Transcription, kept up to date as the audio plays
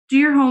do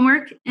your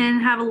homework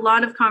and have a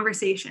lot of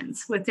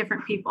conversations with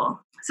different people.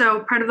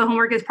 So part of the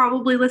homework is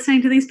probably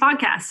listening to these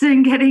podcasts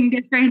and getting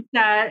different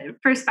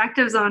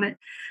perspectives on it.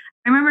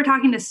 I remember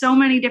talking to so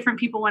many different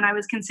people when I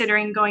was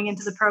considering going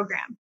into the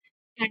program.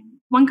 And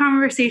one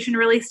conversation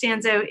really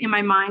stands out in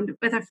my mind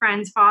with a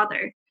friend's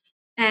father.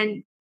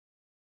 And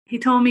he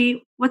told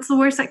me, what's the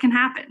worst that can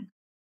happen?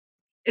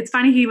 It's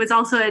funny, he was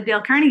also a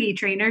Dale Carnegie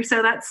trainer,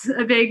 so that's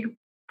a big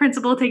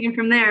principle taken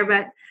from there.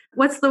 But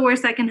what's the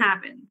worst that can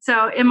happen?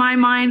 So in my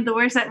mind, the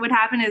worst that would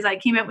happen is I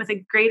came out with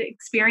a great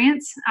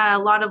experience, a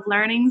lot of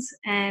learnings,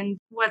 and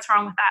what's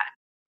wrong with that?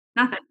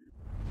 Nothing.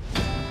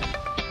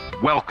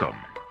 Welcome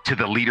to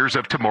the Leaders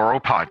of Tomorrow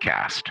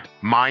podcast.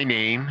 My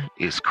name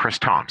is Chris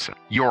Thompson,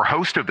 your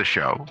host of the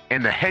show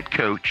and the head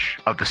coach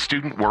of the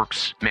Student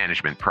Works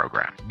Management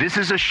Program. This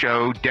is a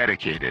show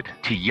dedicated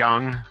to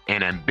young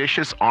and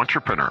ambitious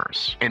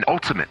entrepreneurs and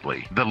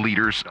ultimately the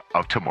leaders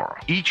of tomorrow.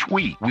 Each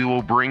week, we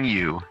will bring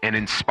you an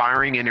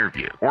inspiring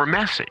interview or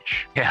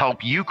message to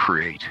help you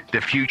create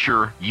the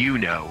future you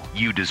know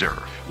you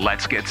deserve.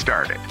 Let's get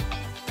started.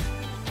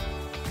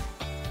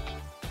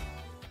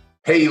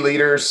 Hey,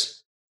 leaders.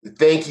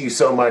 Thank you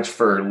so much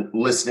for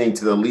listening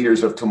to the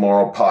Leaders of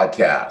Tomorrow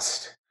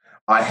podcast.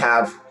 I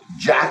have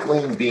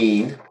Jacqueline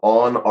Bean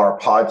on our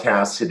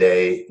podcast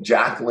today.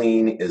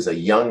 Jacqueline is a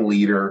young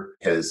leader,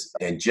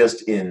 and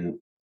just in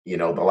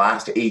the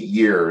last 8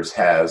 years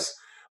has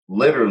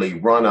literally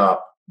run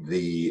up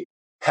the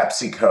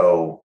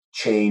PepsiCo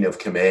chain of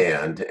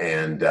command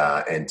and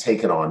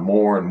taken on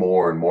more and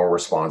more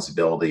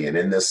responsibility. And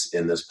in this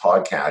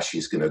podcast,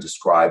 she's going to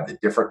describe the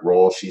different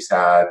roles she's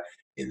had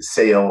in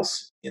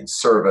sales, in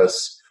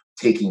service,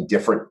 taking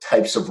different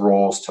types of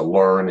roles to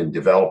learn and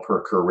develop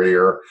her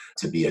career,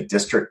 to be a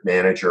district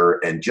manager.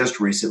 And just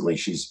recently,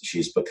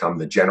 she's become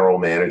the general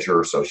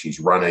manager. So she's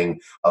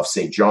running of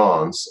St.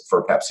 John's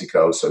for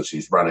PepsiCo. So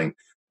she's running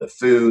the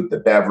food, the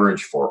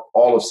beverage for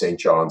all of St.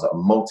 John's, a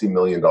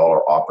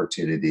multi-million-dollar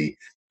opportunity.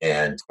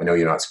 And I know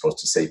you're not supposed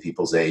to say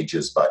people's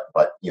ages, but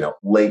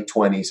late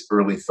 20s,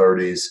 early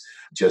 30s,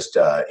 just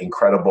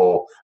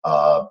incredible,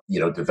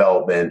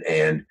 development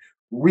and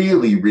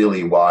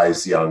really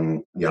wise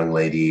young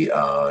lady.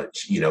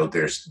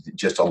 There's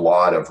just a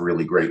lot of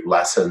really great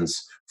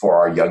lessons for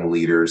our young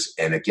leaders,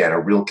 and again, a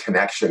real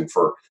connection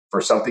for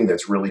something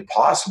that's really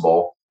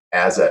possible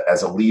as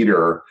a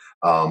leader,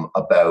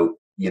 about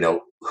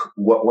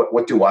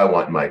what do I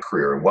want in my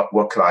career and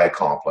what could I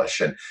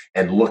accomplish, and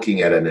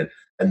looking at an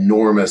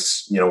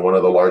enormous, one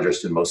of the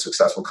largest and most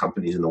successful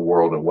companies in the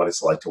world and what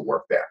it's like to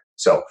work there.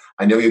 So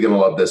I know you're going to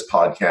love this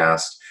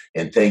podcast,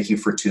 and thank you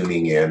for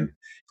tuning in.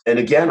 And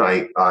again,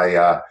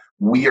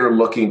 we are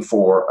looking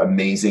for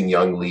amazing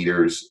young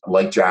leaders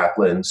like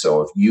Jacqueline.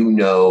 So if you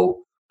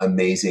know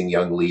amazing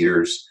young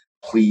leaders,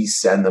 please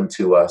send them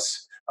to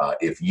us.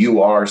 If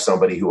you are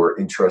somebody who are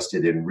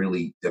interested in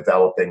really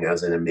developing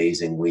as an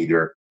amazing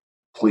leader,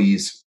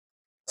 please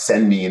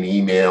send me an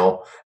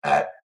email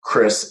at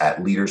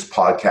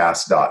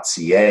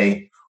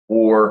chris@leaderspodcast.ca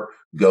or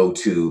go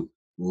to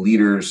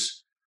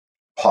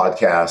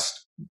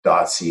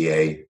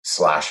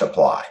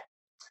leaderspodcast.ca/apply.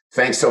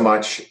 Thanks so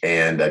much.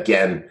 And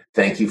again,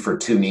 thank you for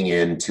tuning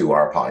in to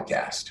our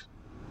podcast.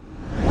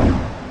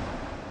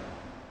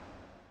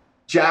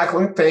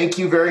 Jacqueline, thank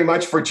you very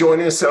much for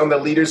joining us on the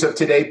Leaders of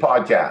Today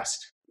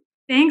podcast.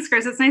 Thanks,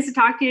 Chris. It's nice to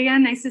talk to you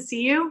again. Nice to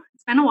see you.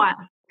 It's been a while.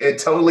 It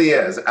totally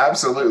is.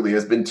 Absolutely.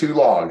 It's been too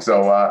long.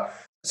 So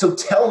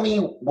tell me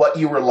what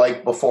you were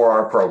like before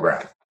our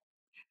program.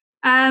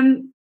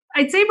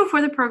 I'd say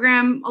before the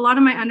program, a lot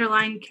of my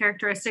underlying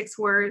characteristics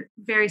were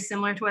very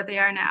similar to what they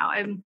are now.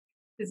 I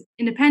was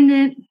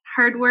independent,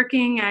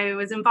 hardworking. I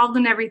was involved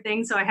in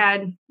everything. So I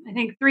had, I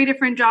think, 3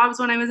 different jobs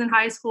when I was in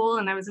high school,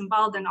 and I was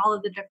involved in all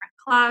of the different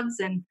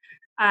clubs and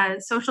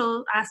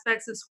social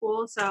aspects of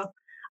school. So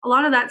a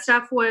lot of that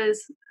stuff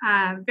was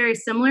very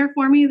similar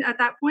for me at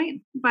that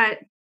point.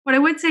 But what I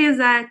would say is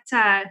that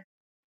the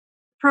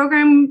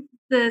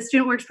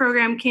Student Works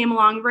program came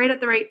along right at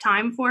the right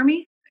time for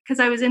me because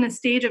I was in a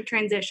stage of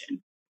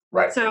transition.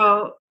 Right.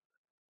 So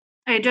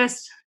I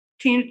just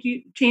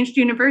changed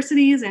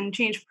universities and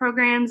changed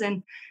programs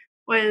and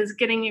was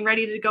getting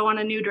ready to go on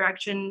a new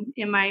direction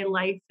in my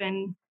life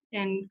and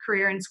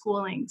career and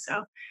schooling.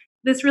 So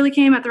this really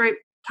came at the right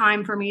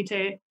time for me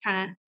to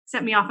kind of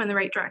set me off in the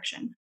right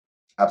direction.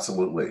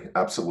 Absolutely.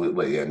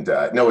 And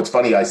no, it's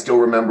funny. I still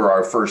remember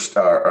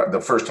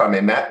the first time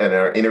I met in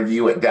our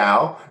interview at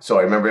Dow. So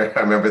I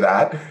remember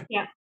that.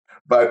 Yeah.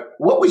 But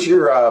what was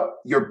your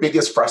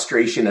biggest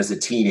frustration as a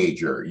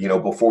teenager,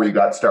 before you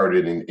got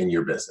started in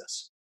your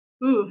business?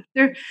 Ooh,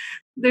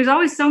 there's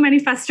always so many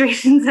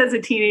frustrations as a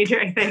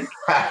teenager, I think.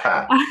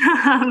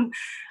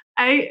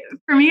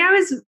 For me, I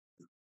was,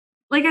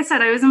 like I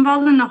said, I was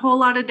involved in a whole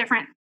lot of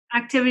different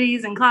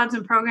activities and clubs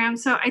and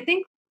programs. So I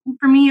think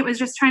for me, it was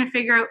just trying to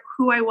figure out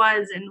who I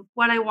was and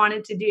what I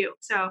wanted to do.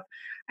 So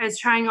I was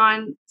trying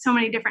on so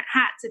many different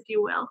hats, if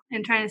you will,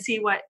 and trying to see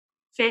what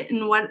fit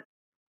and what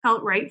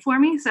felt right for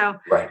me. So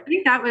right. I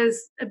think that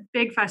was a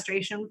big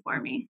frustration for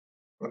me.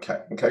 Okay.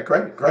 Okay.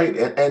 Great. Great.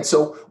 And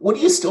so, what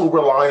do you still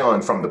rely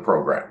on from the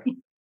program?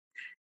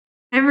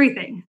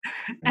 Everything.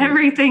 Mm.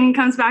 Everything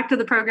comes back to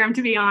the program,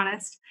 to be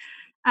honest.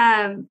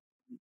 Um,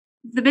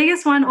 the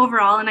biggest one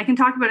overall, and I can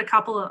talk about a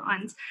couple of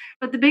ones,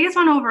 but the biggest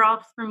one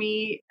overall for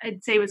me,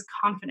 I'd say, was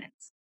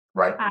confidence.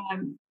 Right.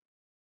 Um,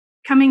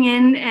 Coming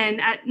in and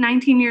at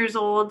 19 years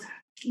old,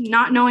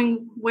 not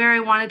knowing where I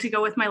wanted to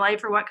go with my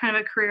life or what kind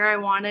of a career I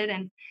wanted,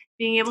 and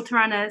being able to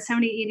run a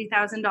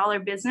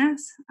 $80,000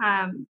 business,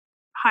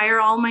 hire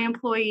all my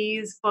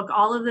employees, book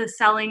all of the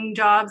selling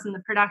jobs and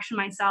the production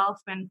myself,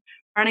 and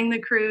running the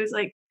crews,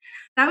 like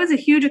that was a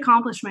huge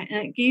accomplishment,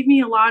 and it gave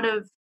me a lot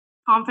of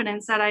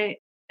confidence that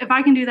if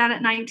I can do that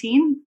at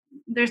 19,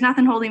 there's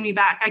nothing holding me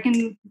back. I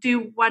can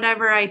do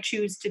whatever I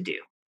choose to do.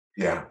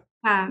 Yeah.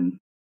 Um,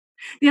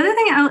 the other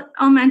thing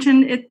I'll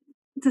mention,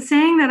 it's a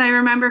saying that I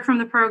remember from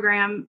the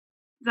program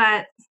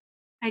that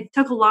I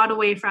took a lot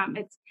away from.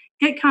 It's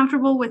get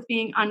comfortable with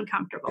being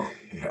uncomfortable.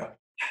 Yeah.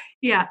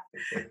 Yeah.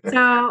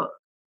 So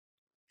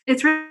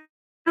it's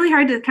really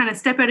hard to kind of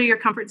step out of your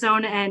comfort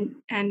zone,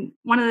 and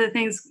one of the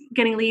things,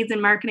 getting leads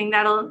and marketing,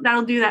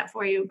 that'll do that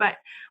for you. But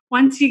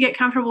once you get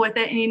comfortable with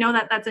it and you know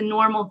that that's a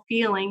normal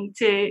feeling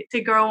to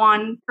grow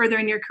on further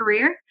in your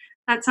career,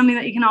 that's something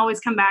that you can always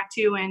come back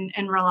to and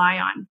rely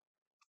on.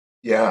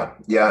 Yeah,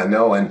 yeah,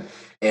 no, and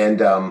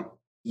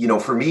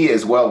for me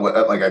as well,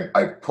 like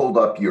I pulled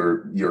up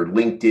your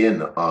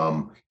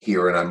LinkedIn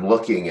here, and I'm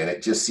looking, and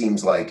it just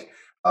seems like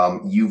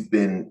you've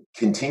been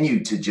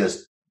continued to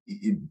just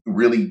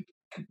really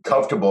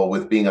comfortable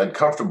with being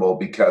uncomfortable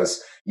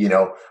because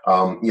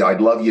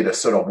I'd love you to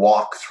sort of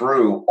walk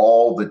through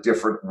all the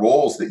different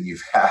roles that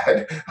you've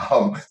had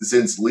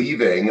since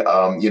leaving,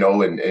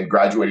 and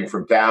graduating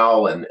from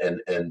Cal,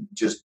 and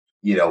just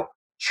you know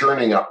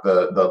churning up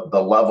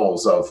the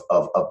levels of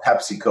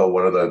PepsiCo,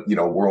 one of the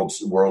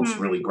world's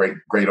Hmm. really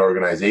great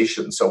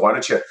organizations. So why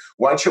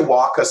don't you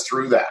walk us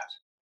through that?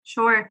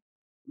 Sure.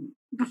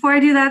 Before I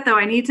do that, though,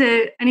 I need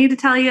to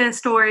tell you a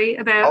story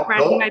about Oh,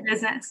 running my cool.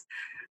 business.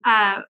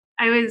 Uh,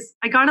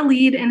 I got a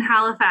lead in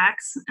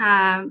Halifax,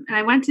 and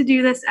I went to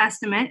do this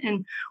estimate.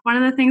 And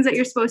one of the things that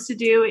you're supposed to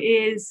do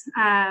is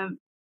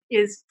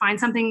find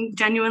something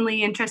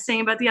genuinely interesting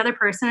about the other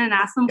person and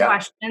ask them Yeah.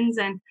 questions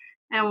and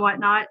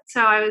whatnot.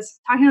 So I was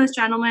talking to this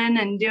gentleman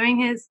and doing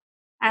his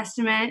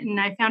estimate, and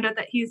I found out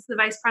that he's the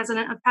vice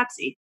president of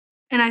Pepsi.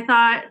 And I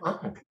thought,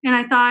 Oh,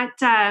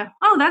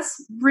 oh,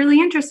 that's really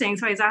interesting.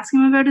 So I was asking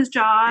him about his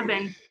job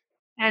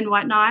and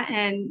whatnot,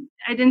 and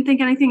I didn't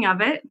think anything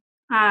of it.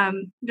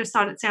 Just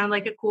thought it sounded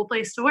like a cool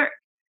place to work.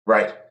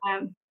 right.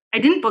 I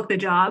didn't book the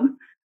job,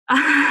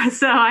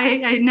 so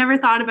I never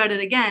thought about it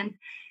again.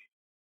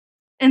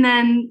 And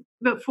then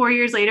about 4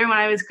 years later, when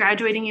I was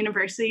graduating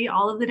university,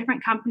 all of the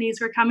different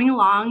companies were coming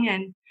along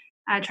and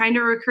trying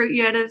to recruit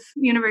you out of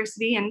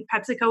university, and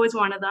PepsiCo was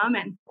one of them.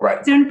 And Right.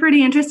 it's been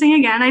pretty interesting.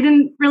 Again, I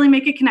didn't really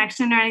make a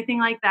connection or anything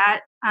like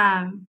that.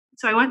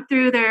 So I went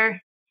through their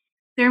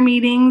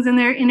meetings and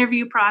their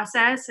interview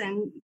process,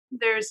 and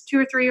there's 2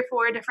 or 3 or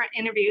 4 different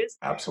interviews.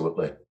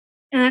 Absolutely.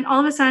 And then all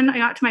of a sudden, I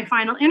got to my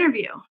final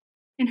interview.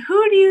 And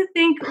who do you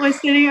think was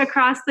sitting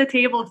across the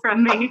table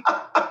from me?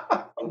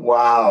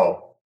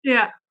 Wow.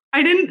 Yeah.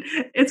 I didn't,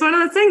 it's one of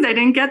those things. I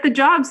didn't get the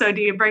job. So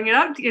do you bring it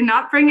up? Do you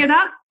not bring it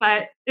up?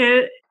 But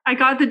I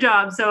got the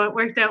job. So it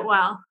worked out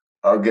well.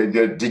 Oh, good,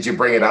 good. Did you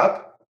bring it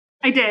up?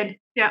 I did.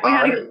 Yeah. We All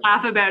had a right. good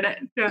laugh about it.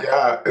 Yeah.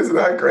 Yeah, isn't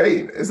that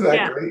great? Isn't that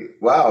Yeah. great?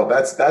 Wow,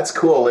 that's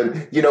cool.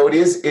 And it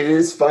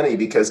is funny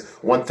because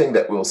one thing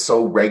that will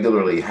so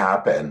regularly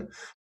happen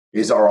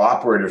is our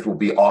operators will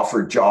be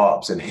offered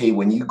jobs, and hey,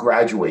 when you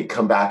graduate,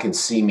 come back and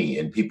see me,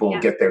 and people will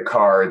Yeah. get their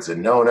cards,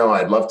 and no,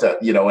 I'd love to,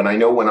 and I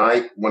know when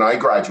I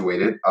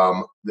graduated,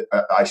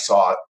 I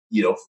saw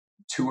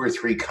 2 or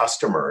 3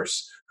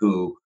 customers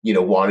who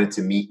wanted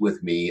to meet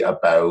with me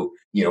about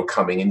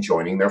coming and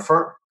joining their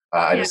firm.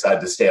 I Yeah.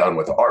 decided to stay on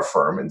with our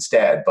firm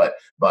instead,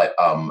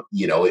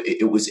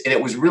 it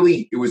was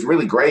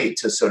really great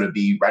to sort of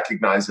be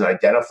recognized and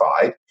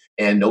identified,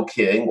 and no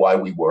kidding why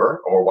we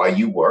were, or why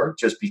you were,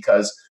 just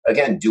because,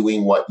 again,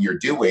 doing what you're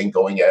doing,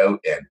 going out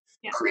and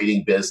Yeah.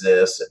 creating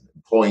business and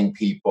employing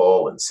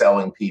people and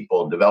selling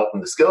people and developing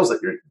the skills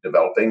that you're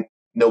developing,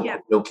 no Yeah.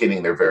 no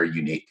kidding, they're very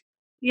unique.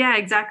 Yeah,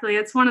 exactly.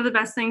 It's one of the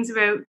best things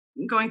about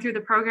going through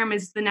the program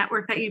is the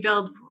network that you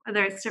build,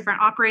 whether it's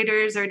different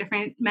operators or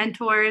different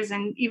mentors,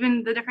 and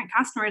even the different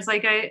customers.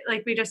 Like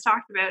we just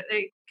talked about,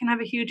 they can have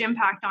a huge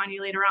impact on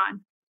you later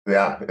on.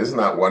 Yeah, isn't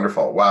that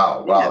wonderful?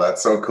 Wow, wow, Yeah.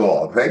 that's so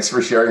cool. Thanks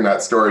for sharing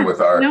that story Yeah, with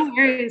our. no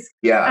worries.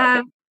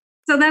 Yeah.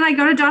 So then I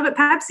got a job at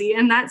Pepsi,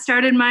 and that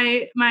started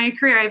my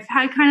career. I've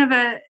had kind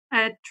of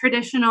a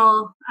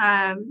traditional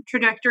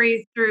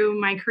trajectory through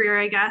my career,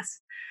 I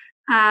guess.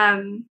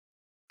 Um,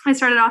 I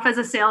started off as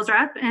a sales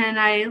rep, and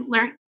I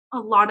learned a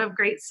lot of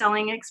great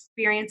selling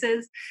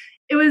experiences.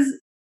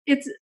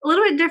 It's a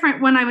little bit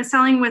different when I was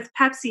selling with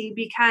Pepsi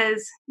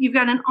because you've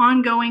got an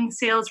ongoing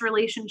sales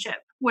relationship,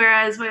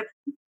 whereas with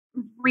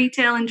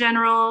retail in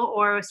general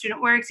or with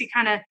Student Works, you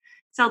kind of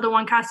sell to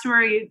one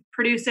customer, you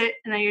produce it,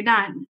 and then you're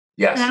done.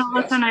 Yes. And then all of a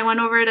Yes. sudden I went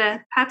over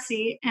to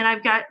Pepsi and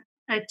I've got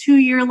a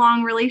 2-year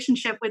long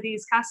relationship with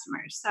these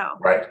customers. So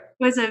Right. it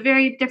was a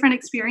very different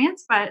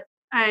experience, but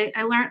I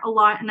learned a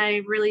lot and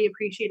I really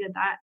appreciated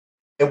that.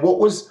 And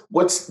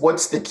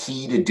what's the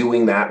key to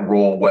doing that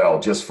role well,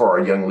 just for our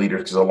young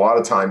leaders? Because a lot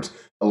of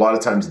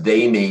times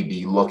they may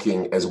be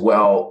looking as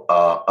well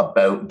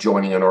about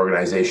joining an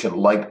organization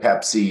like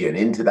Pepsi and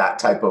into that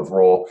type of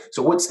role.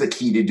 So what's the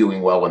key to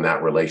doing well in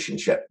that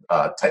relationship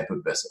type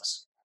of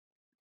business?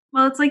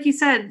 Well, it's like you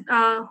said,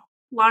 a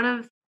lot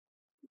of,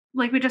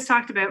 like we just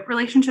talked about,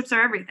 relationships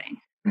are everything,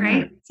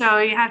 right? Mhm. So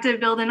you have to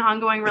build an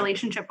ongoing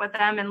relationship with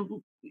them, and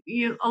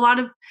you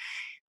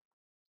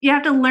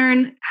have to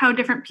learn how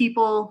different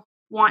people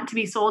want to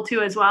be sold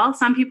to as well.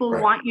 Some people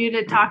Right. want you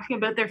to talk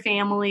about their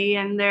family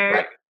and their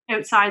Right.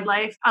 outside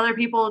life. Other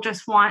people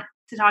just want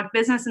to talk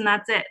business and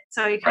that's it.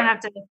 So you kind Right.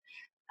 of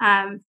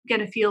have to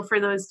get a feel for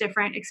those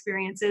different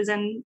experiences.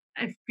 And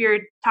if you're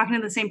talking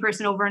to the same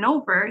person over and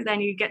over,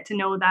 then you get to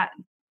know that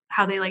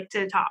how they like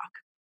to talk.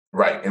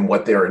 Right, and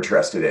what they're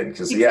interested in,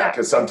 because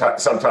Exactly.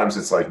 sometimes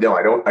it's like, no,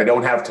 I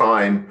don't have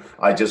time.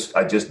 I just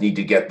need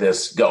to get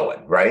this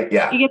going. Right?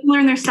 Yeah. You get to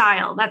learn their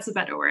style. That's a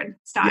better word.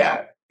 Style.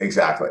 Yeah,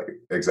 exactly,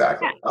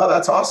 exactly. Yeah. Oh,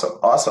 that's awesome,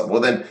 awesome.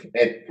 Well, then,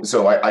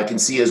 so I can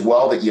see as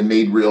well that you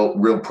made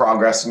real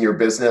progress in your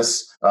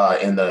business,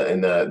 in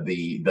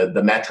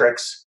the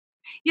metrics.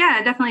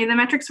 Yeah, definitely. The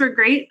metrics were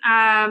great.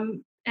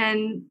 And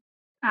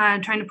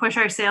trying to push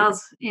our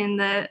sales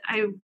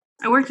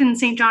I worked in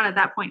St. John at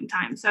that point in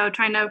time. So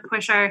trying to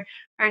push our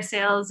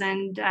sales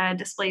and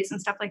displays and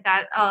stuff like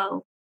that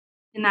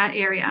in that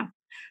area.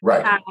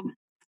 Right, Um,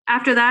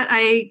 After that,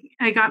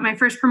 I got my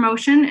first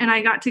promotion and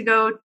I got to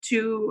go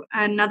to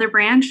another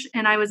branch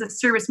and I was a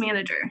service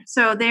manager.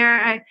 So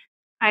there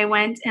I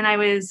went and I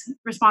was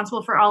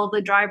responsible for all of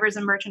the drivers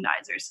and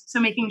merchandisers. So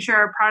making sure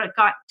our product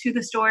got to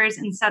the stores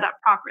and set up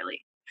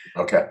properly.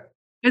 okay,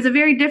 It was a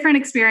very different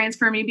experience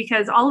for me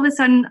because all of a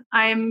sudden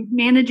I'm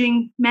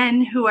managing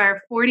men who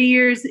are 40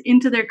 years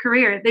into their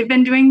career. They've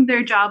been doing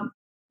their job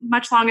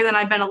much longer than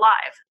I've been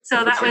alive. So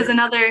for that was sure.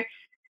 another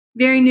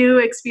very new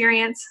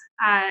experience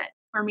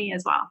for me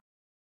as well.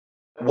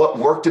 What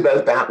worked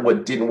about that?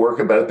 What didn't work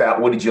about that?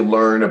 What did you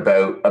learn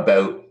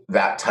about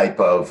that type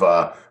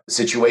of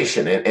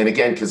situation? And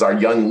again, because our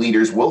young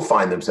leaders will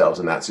find themselves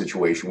in that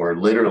situation where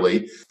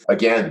literally,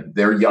 again,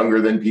 they're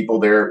younger than people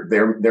they're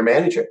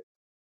managing.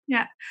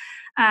 Yeah.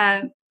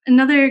 Uh,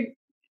 another,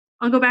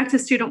 I'll go back to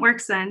Student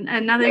Works then.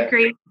 Another Yeah,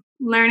 great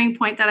learning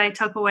point that I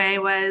took away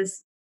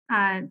was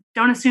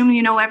don't assume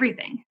you know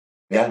everything,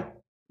 yeah,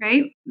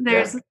 right?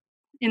 yeah.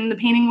 In the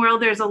painting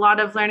world, there's a lot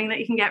of learning that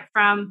you can get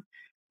from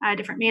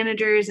different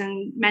managers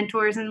and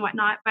mentors and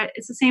whatnot, but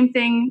it's the same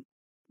thing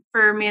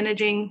for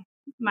managing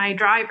my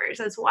drivers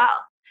as well.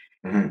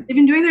 Mhm. They've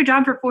been doing their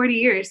job for 40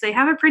 years. They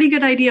have a pretty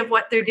good idea of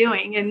what they're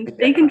doing and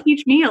they can Yeah,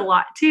 teach me a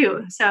lot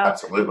too. So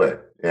absolutely.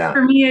 Yeah.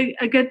 for me,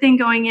 a good thing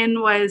going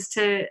in was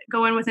to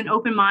go in with an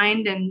open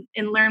mind and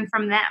learn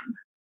from them.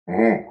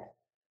 Mhm.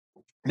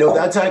 No,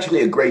 that's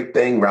actually a great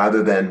thing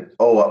rather than,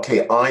 oh,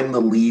 okay, I'm the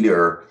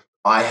leader.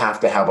 I have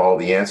to have all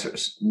the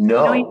answers.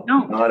 No, you No,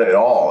 don't. not at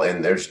all.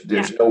 And there's Yeah.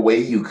 there's no way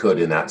you could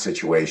in that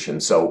situation.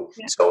 So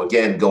Yeah. so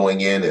again,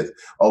 going in is,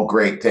 oh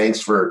great, thanks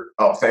for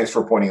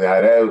pointing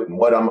that out. And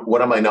what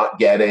am I not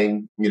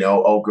getting?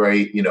 Oh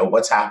great,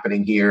 what's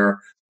happening here?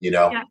 You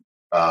know. Yeah.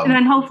 And Um,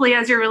 then hopefully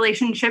as your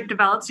relationship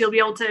develops, you'll be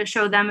able to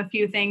show them a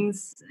few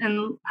things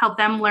and help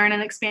them learn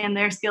and expand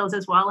their skills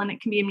as well. And it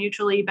can be a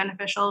mutually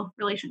beneficial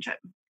relationship.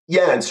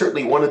 Yeah, and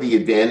certainly one of the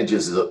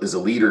advantages as a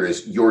leader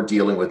is you're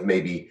dealing with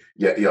maybe,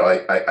 yeah,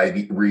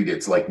 I read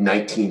it's like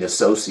 19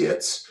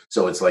 associates.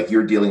 So it's like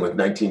you're dealing with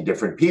 19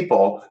 different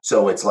people.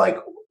 So it's like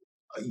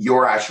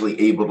you're actually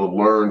able to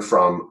learn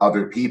from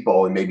other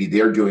people and maybe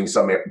they're doing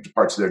some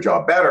parts of their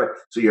job better.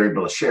 So you're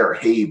able to share,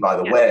 hey, by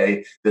the Yeah.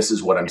 way, this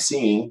is what I'm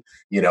seeing,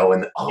 and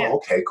Yeah. oh,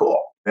 okay,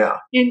 cool. Yeah.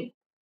 And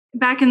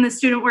back in the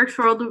student works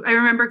world, I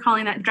remember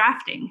calling that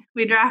drafting.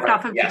 We draft Right.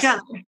 off of each Yes.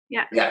 other.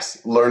 Yeah.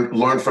 Yes.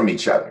 Learn from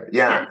each other.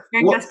 Yeah. Yeah.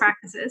 Sharing best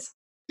practices.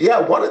 Yeah,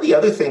 one of the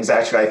other things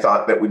actually I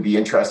thought that would be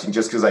interesting,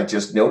 just because I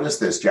just noticed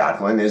this,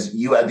 Jacqueline, is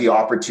you had the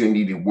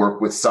opportunity to work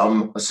with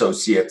some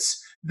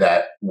associates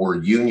that were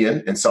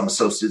union and some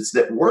associates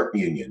that weren't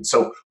union.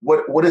 So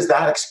what has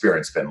that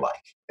experience been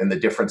like and the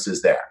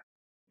differences there?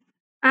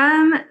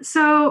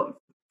 So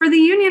for the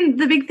union,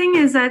 the big thing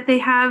is that they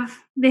have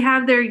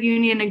their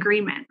union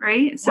agreement,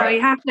 right? So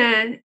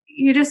Right.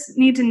 you just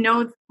need to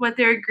know what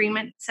their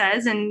agreement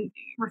says and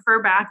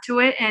refer back to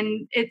it.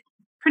 And it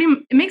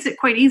makes it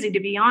quite easy, to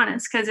be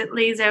honest, because it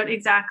lays out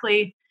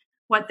exactly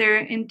what they're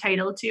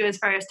entitled to as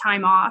far as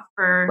time off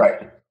or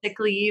Right. sick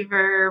leave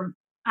or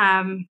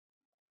um,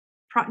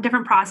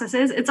 different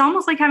processes. It's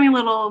almost like having a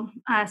little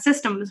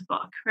systems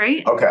book,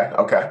 right? Okay.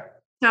 Okay.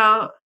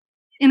 So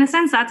in a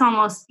sense, that's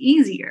almost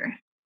easier.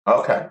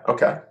 Okay.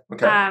 Okay.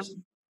 Okay. Um,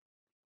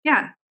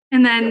 Yeah.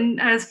 And then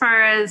as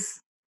far as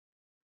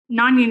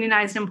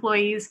non-unionized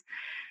employees,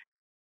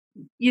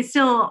 you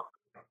still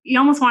you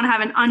almost want to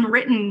have an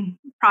unwritten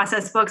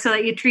process book so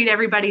that you treat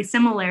everybody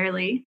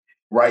similarly.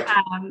 Right.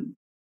 Um,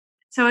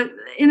 So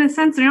in a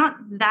sense, they're not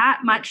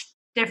that much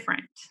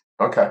different.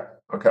 Okay.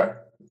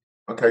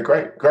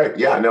 Great.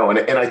 Yeah, no. And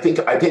I think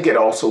it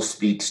also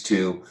speaks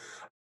to,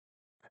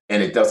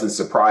 and it doesn't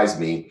surprise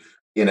me,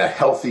 in a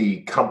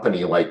healthy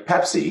company like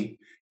Pepsi,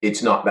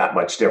 it's not that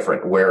much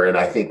different. Wherein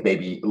I think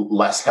maybe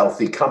less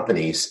healthy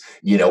companies,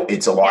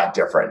 it's a lot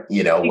different,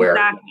 where,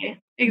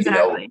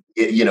 Exactly.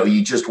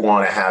 you just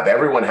want to have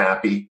everyone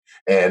happy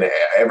and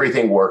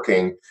everything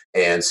working.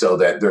 And so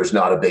that there's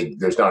not a big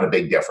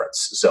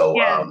difference. So,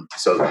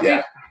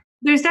 yeah.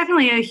 There's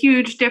definitely a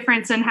huge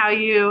difference in how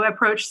you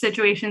approach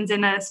situations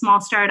in a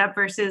small startup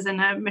versus in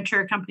a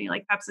mature company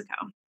like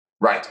PepsiCo.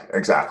 Right.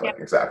 Exactly.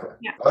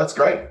 Yeah. Well, that's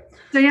great.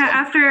 So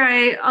after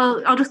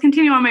I'll just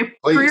continue on my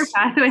career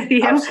path with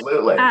you.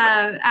 Absolutely.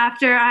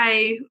 After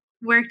I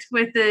worked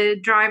with the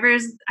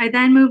drivers, I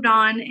then moved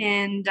on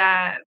and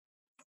I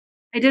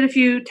did a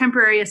few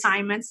temporary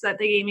assignments that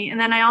they gave me. And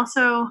then I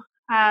also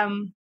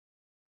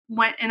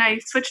went and I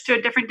switched to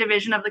a different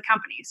division of the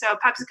company. So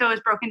PepsiCo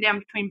is broken down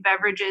between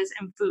beverages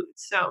and foods.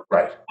 So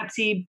right.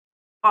 Pepsi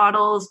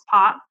bottles,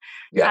 pop.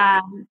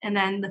 Yeah. And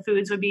then the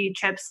foods would be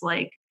chips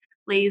like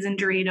Lay's and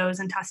Doritos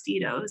and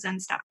Tostitos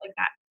and stuff like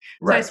that.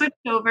 So I switched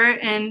over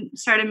and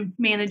started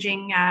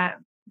managing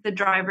the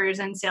drivers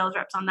and sales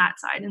reps on that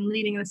side and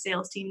leading the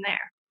sales team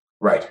there.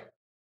 Right.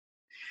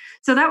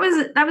 So that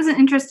was an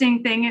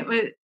interesting thing. It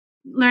was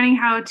learning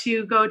how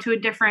to go to a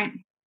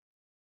different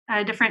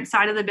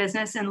side of the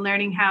business and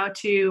learning how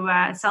to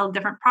sell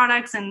different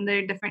products and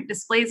their different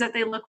displays that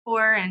they look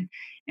for and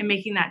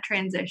making that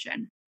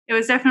transition. It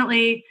was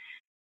definitely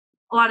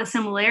a lot of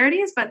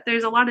similarities, but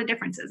there's a lot of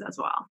differences as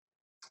well.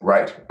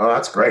 Right. Oh,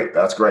 that's great.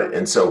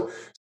 And so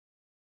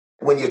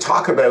when you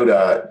talk about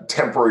a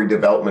temporary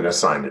development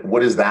assignment,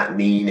 what does that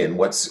mean? And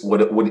what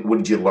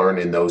did you learn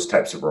in those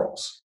types of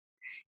roles?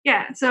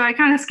 Yeah. So I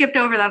kind of skipped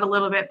over that a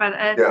little bit, but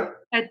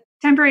a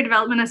temporary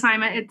development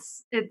assignment,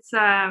 it's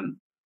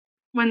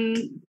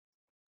when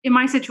in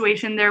my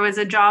situation, there was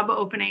a job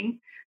opening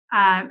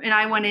and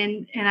I went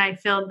in and I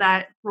filled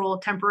that role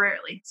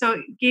temporarily. So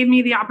it gave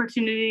me the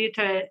opportunity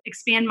to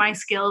expand my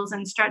skills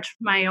and stretch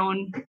my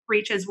own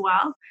reach as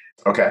well.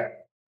 Okay.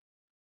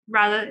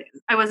 Rather,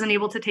 I wasn't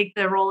able to take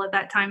the role at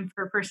that time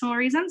for personal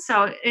reasons.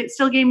 So it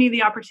still gave me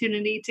the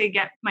opportunity to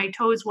get my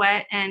toes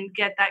wet and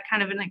get that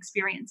kind of an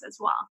experience as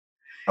well.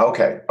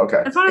 Okay.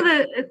 That's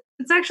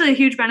it's actually a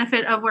huge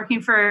benefit of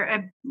working for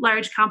a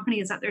large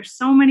company is that there's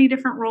so many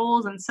different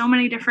roles and so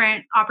many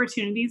different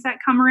opportunities that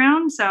come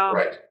around. So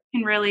you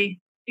can really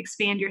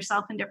expand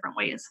yourself in different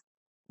ways.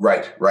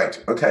 Right.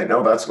 Okay.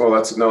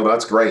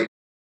 That's great.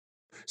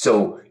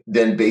 So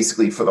then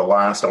basically for the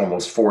last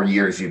almost 4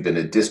 years, you've been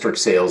a district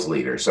sales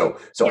leader. So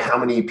how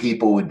many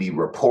people would be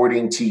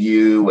reporting to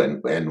you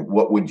and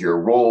what would your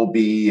role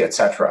be, et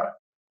cetera?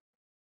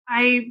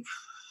 I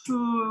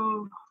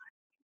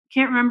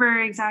can't remember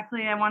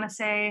exactly. I want to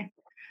say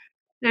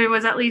there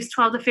was at least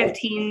 12 to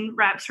 15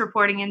 reps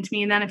reporting into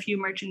me and then a few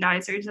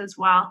merchandisers as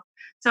well.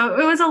 So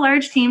it was a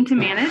large team to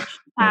manage.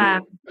 I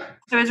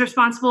was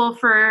responsible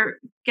for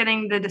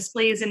getting the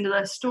displays into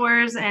the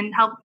stores and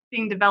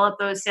helping develop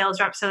those sales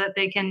reps so that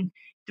they can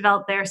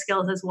develop their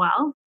skills as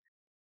well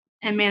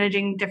and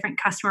managing different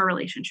customer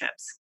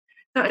relationships.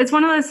 So it's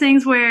one of those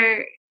things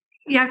where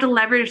you have to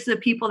leverage the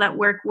people that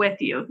work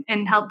with you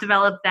and help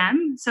develop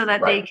them so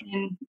that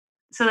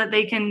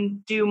they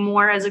can do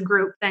more as a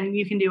group than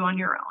you can do on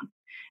your own.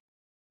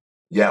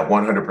 Yeah,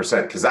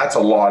 100%. Because that's a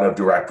lot of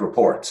direct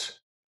reports.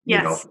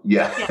 Yes.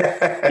 Yeah.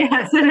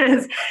 Yes, it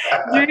is.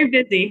 It's very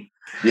busy.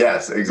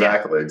 Yes,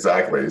 exactly.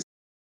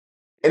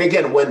 And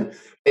again, what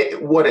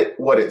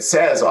it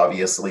says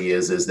obviously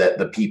is that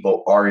the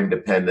people are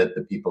independent,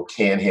 the people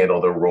can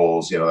handle their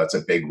roles. That's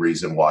a big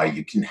reason why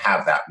you can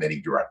have that many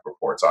direct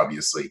reports.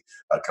 Obviously,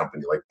 a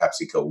company like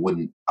PepsiCo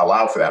wouldn't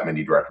allow for that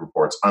many direct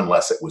reports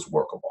unless it was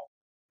workable.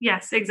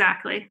 Yes,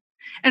 exactly.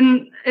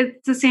 And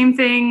it's the same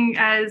thing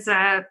as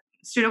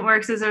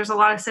StudentWorks is there's a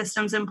lot of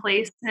systems in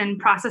place and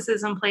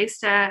processes in place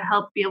to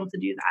help be able to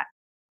do that.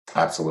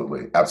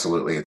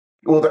 Absolutely.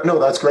 Well, no,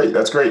 that's great.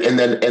 And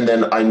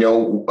then I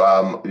know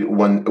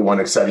one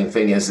exciting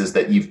thing is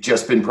that you've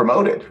just been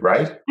promoted,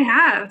 right? I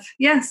have.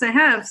 Yes, I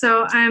have.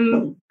 So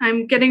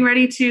I'm getting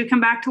ready to come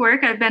back to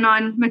work. I've been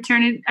on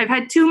maternity. I've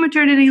had 2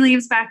 maternity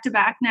leaves back to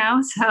back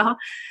now. So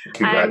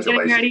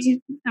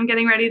congratulations. I'm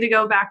getting ready to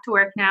go back to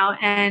work now,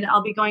 and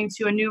I'll be going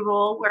to a new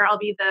role where I'll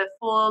be the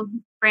full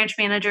branch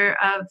manager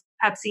of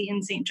Pepsi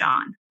in St.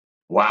 John.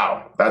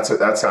 Wow, that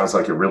sounds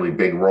like a really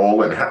big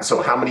role. And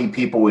so how many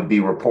people would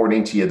be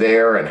reporting to you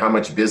there, and how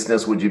much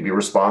business would you be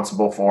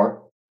responsible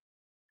for?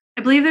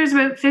 I believe there's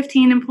about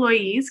 15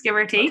 employees, give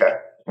or take.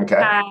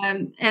 Okay.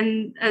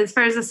 And as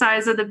far as the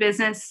size of the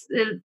business,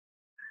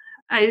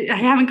 I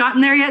haven't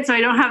gotten there yet, so I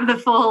don't have the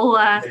full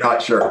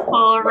not sure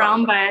full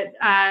realm, but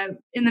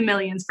in the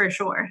millions for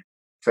sure.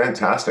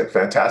 Fantastic.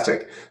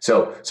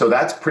 So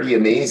that's pretty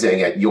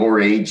amazing at your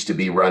age to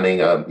be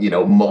running a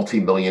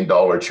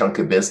multi-million-dollar chunk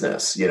of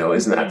business.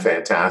 Isn't that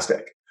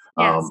fantastic?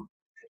 Yes.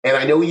 And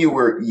I know you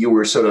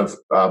were sort of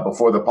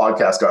before the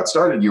podcast got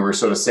started, you were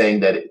sort of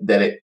saying that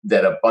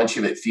a bunch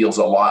of it feels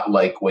a lot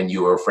like when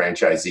you were a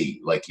franchisee,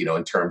 like, you know,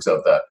 in terms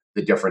of the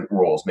different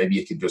roles. Maybe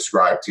you could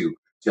describe to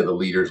the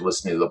leaders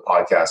listening to the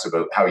podcast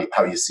about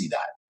how you see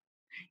that.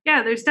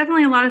 Yeah, there's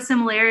definitely a lot of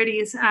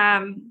similarities.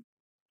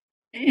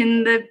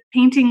 In the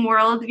painting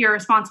world, you're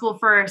responsible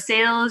for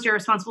sales, you're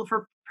responsible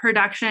for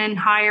production,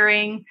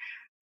 hiring,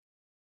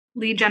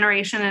 lead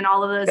generation, and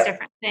all of those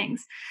different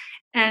things.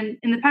 And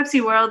in the Pepsi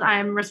world,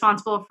 I'm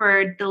responsible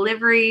for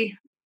delivery,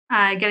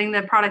 getting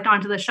the product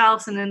onto the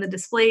shelves and then the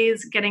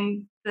displays,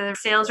 getting the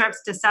sales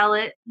reps to sell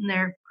it, and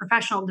their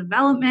professional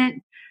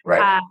development,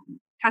 Right.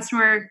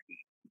 Customer,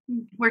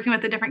 working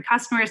with the different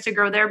customers to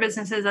grow their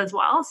businesses as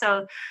well.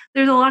 So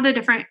there's a lot of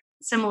different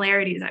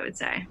similarities, I would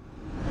say.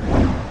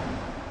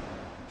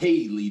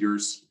 Hey,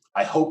 leaders.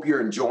 I hope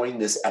you're enjoying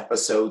this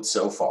episode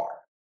so far.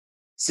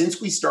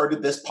 Since we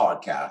started this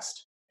podcast,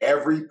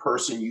 every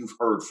person you've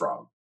heard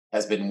from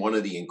has been one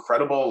of the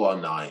incredible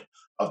alumni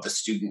of the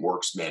Student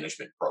Works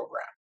Management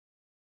Program.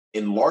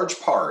 In large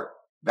part,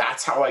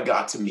 that's how I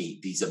got to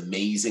meet these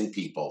amazing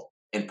people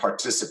and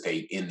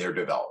participate in their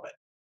development.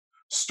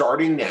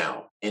 Starting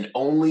now and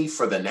only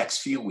for the next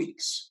few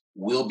weeks,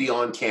 we'll be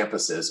on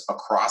campuses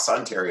across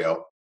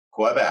Ontario,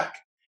 Quebec,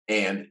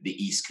 and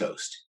the East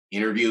Coast,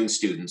 interviewing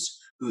students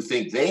who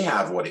think they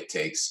have what it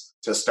takes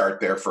to start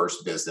their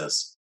first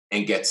business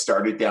and get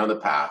started down the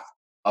path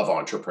of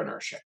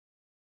entrepreneurship.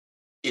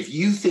 If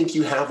you think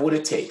you have what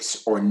it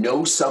takes or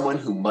know someone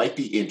who might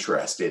be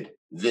interested,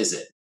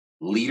 visit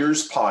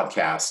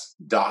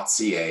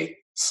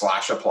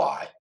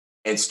leaderspodcast.ca/apply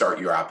and start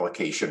your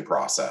application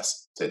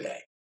process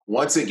today.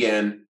 Once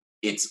again,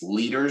 it's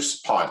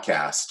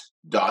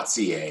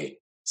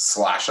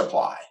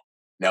leaderspodcast.ca/apply.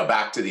 Now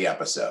back to the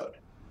episode.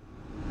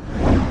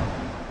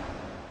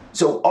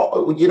 So,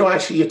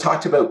 actually, you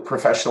talked about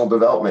professional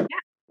development. Yeah.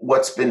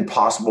 What's been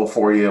possible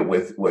for you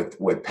with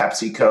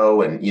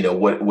PepsiCo, and, you know,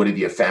 what have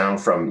you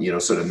found from, you know,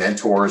 sort of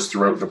mentors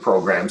throughout the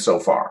program so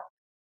far?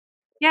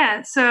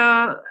 Yeah.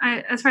 So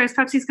as far as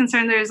Pepsi is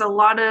concerned, there's a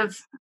lot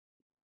of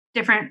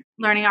different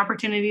learning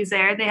opportunities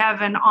there. They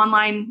have an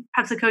online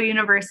PepsiCo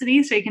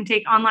University, so you can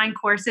take online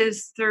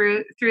courses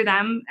through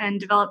them and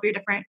develop your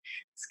different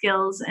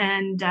skills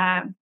and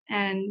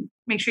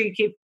make sure you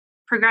keep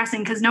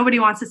progressing, because nobody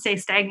wants to stay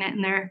stagnant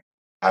in their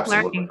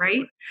Absolutely. learning,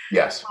 right?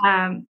 Yes.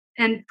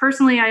 And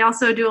personally, I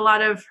also do a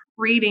lot of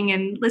reading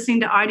and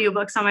listening to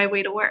audiobooks on my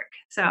way to work.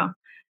 So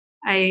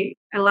I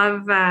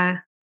love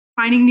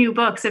finding new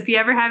books. If you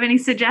ever have any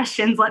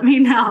suggestions, let me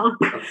know.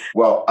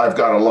 Well, I've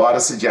got a lot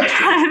of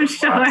suggestions. I'm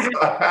sure.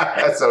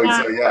 So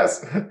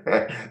yes.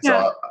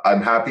 So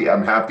I'm happy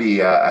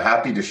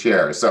to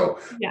share. So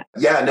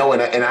no,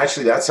 and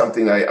actually that's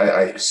something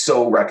I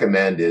so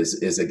recommend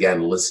is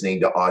again listening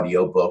to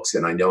audiobooks.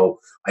 And I know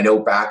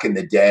back in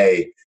the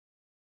day,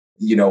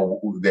 you know,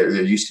 there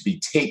used to be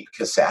tape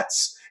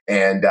cassettes,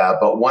 and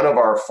but one of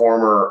our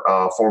former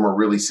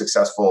really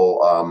successful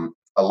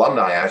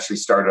alumni actually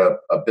started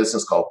a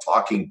business called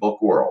Talking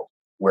Book World,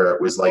 where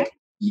it was like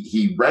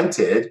he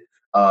rented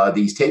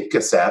these tape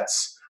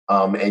cassettes,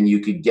 and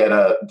you could get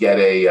an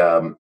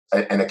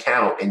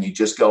account, and you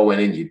just go in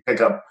and you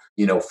pick up,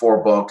 you know,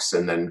 4 books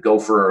and then go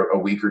for a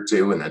week or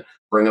two and then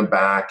bring them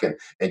back and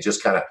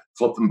just kind of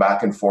flip them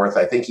back and forth.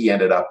 I think he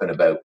ended up in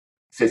about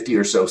 50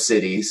 or so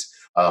cities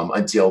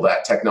until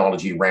that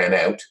technology ran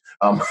out.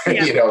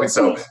 You know, and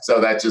so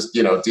that just,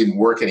 you know, didn't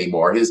work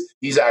anymore.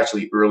 He's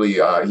actually early.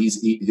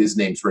 His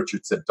name's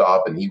Richard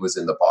Sibdob, and he was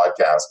in the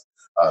podcast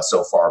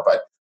so far.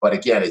 But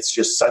again, it's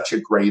just such a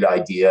great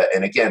idea.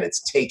 And again,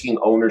 it's taking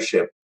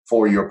ownership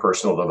for your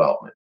personal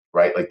development,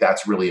 right? Like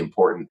that's really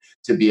important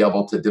to be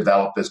able to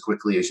develop as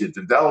quickly as you're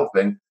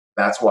developing.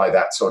 That's why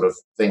that sort of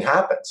thing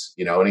happens,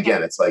 you know. And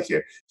again, it's like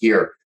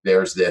here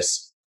there's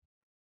this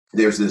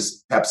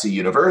Pepsi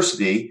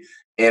University.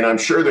 And I'm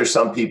sure there's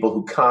some people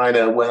who kind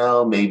of,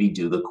 maybe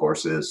do the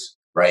courses,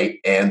 right?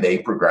 And they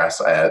progress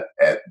at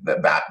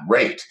that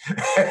rate.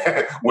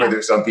 Where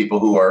there's some people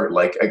who are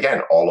like,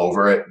 again, all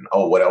over it. And,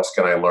 what else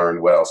can I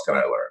learn? What else can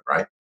I learn?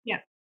 Right? Yeah,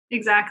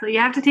 exactly. You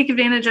have to take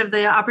advantage of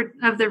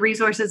the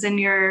resources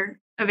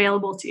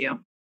available to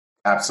you.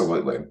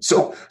 Absolutely.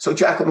 So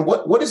Jacqueline,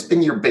 what has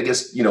been your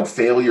biggest, you know,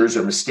 failures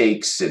or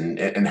mistakes,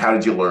 and how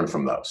did you learn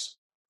from those?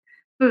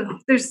 Ooh,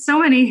 there's so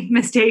many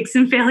mistakes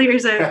and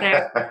failures out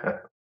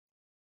there.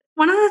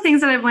 One of the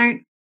things that I've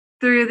learned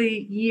through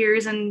the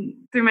years and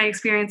through my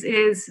experience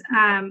is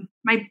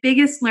my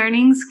biggest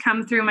learnings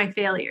come through my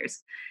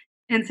failures.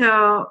 And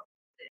so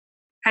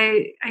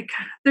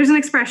there's an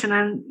expression,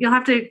 and you'll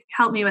have to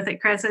help me with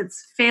it, Chris.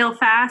 It's fail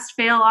fast,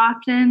 fail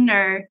often,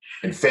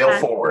 and fail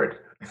forward.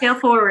 Fail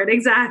forward,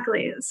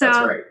 exactly. So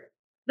that's right.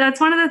 That's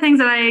one of the things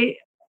that I,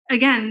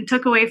 again,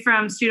 took away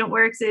from Student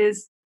Works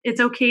is it's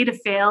okay to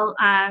fail.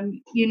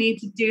 You need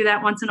to do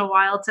that once in a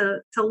while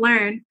to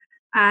learn.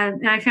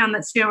 And I found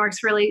that Student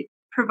Works really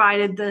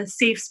provided the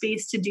safe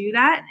space to do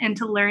that and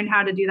to learn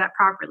how to do that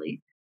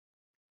properly.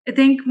 I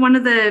think one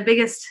of the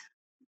biggest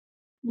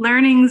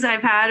learnings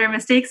I've had or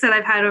mistakes that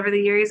I've had over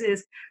the years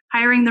is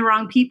hiring the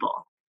wrong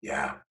people.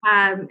 Yeah.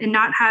 And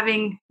not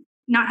having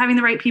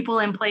the right people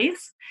in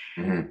place.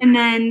 Mm-hmm. And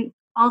then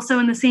also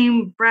in the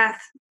same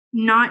breath,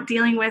 not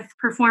dealing with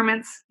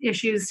performance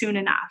issues soon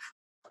enough.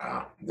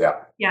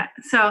 Yeah. Yeah.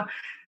 So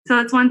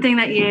that's one thing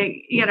that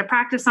you got to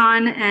practice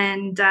on.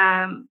 And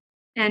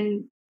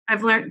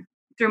I've learned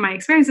through my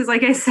experiences,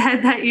 like I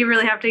said, that you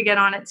really have to get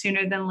on it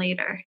sooner than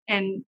later.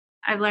 And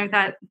I've learned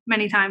that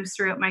many times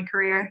throughout my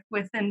career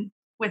with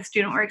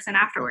StudentWorks and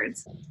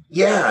afterwards.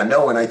 Yeah,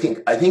 no, and I think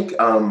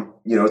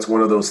it's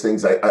one of those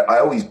things. I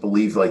always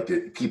believe like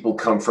that people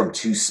come from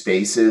two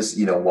spaces.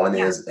 One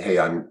is, hey,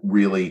 I'm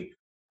really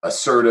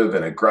assertive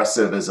and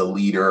aggressive as a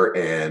leader,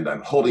 and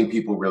I'm holding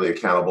people really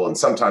accountable. And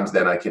sometimes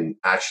then I can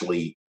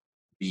actually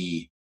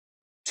be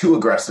too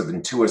aggressive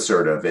and too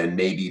assertive, and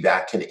maybe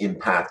that can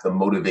impact the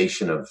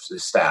motivation of the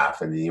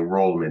staff and the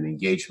enrollment and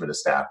engagement of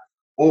staff.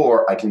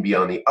 Or I can be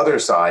on the other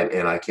side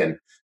and I can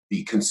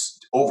be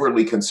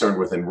overly concerned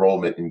with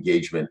enrollment,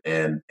 engagement,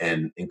 and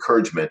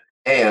encouragement,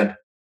 and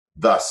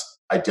thus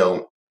I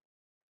don't,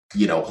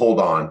 hold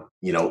on,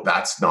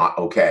 that's not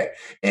okay.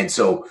 And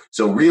so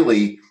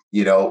really,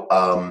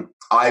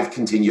 I've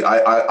continued.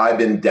 I've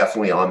been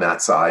definitely on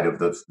that side of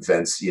the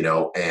fence,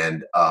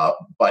 and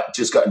but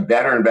just gotten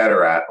better and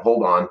better at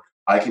hold on.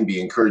 I can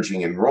be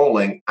encouraging and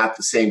enrolling at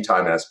the same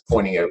time as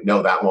pointing out,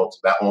 no, that won't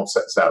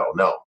settle.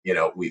 No,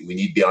 we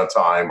need to be on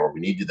time, or we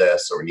need to do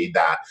this, or we need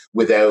that,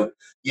 without,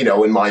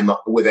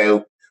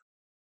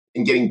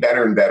 and getting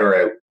better and better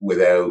at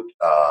without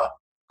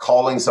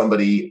calling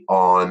somebody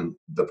on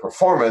the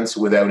performance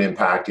without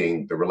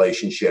impacting the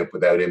relationship,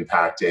 without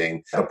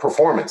impacting the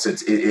performance.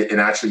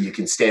 And actually you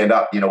can stand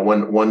up.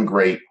 One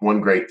great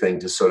thing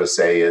to sort of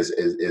say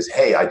is,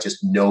 hey, I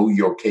just know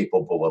you're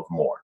capable of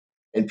more.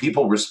 And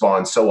people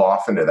respond so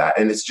often to that.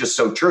 And it's just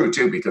so true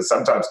too, because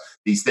sometimes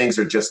these things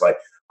are just like,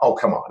 oh,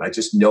 come on, I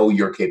just know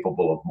you're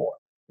capable of more.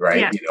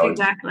 Right. Yes,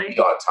 exactly. You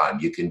got time.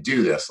 You can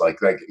do this.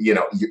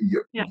 You're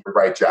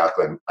right,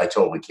 Jacqueline. I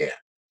totally can.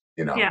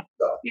 Yeah,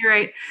 so. You're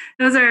right.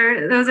 Those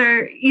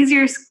are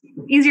easier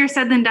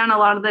said than done a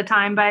lot of the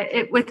time, but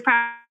with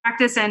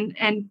practice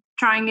and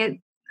trying it,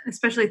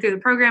 especially through the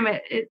program,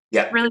 it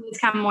really does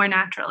come more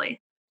naturally.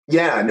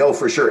 Yeah, no,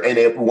 for sure. And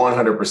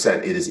 100%,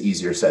 it is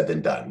easier said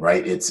than done,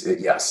 right?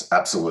 Yes,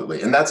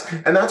 absolutely. And that's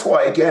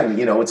why, again,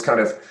 it's kind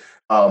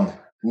of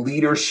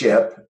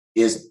leadership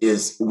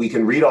is we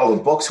can read all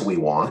the books we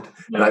want,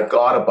 and I've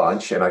got a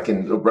bunch, and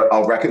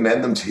I'll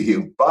recommend them to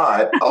you,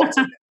 but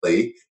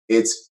ultimately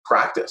it's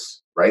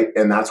practice, right?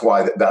 And that's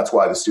why the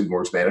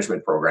StudentWorks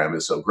management program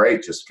is so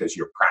great, just because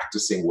you're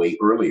practicing way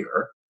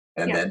earlier,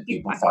 and then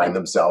people find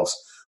themselves,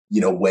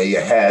 way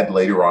ahead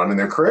later on in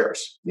their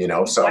careers,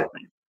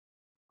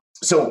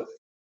 So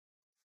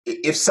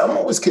if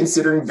someone was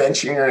considering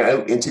venturing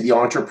out into the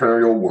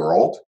entrepreneurial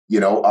world,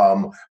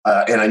 and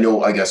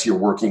I guess you're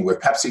working with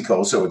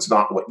PepsiCo, so it's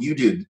not what you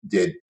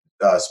did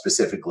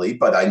specifically,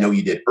 but I know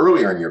you did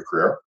earlier in your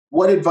career.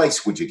 What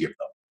advice would you give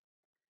them?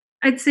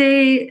 I'd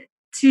say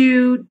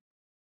to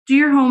do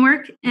your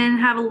homework and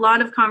have a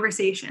lot of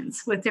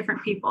conversations with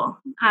different people.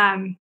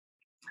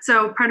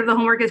 So part of the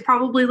homework is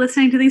probably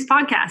listening to these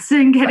podcasts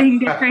and getting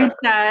different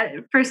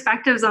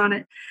perspectives on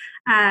it.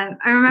 I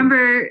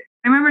remember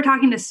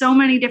talking to so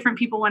many different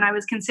people when I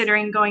was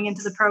considering going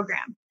into the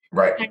program.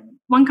 Right. And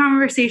one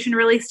conversation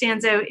really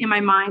stands out in my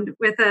mind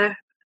with a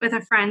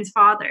friend's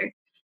father.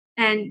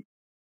 And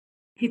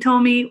he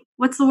told me,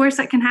 what's the worst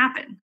that can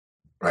happen?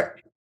 Right.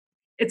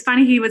 It's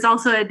funny, he was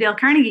also a Dale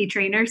Carnegie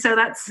trainer, so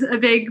that's a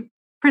big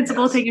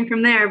principle taken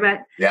from there. But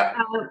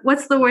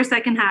what's the worst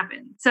that can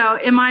happen? So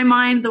in my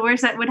mind, the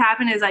worst that would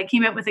happen is I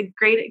came out with a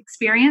great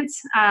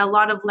experience, a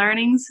lot of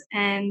learnings,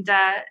 and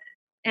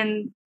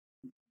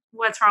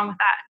what's wrong with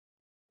that?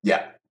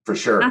 Yeah, for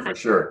sure. Nothing. For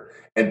sure.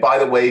 And by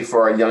the way,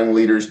 for our young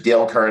leaders,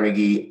 Dale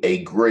Carnegie,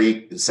 a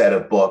great set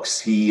of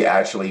books. He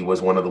actually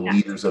was one of the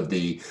leaders of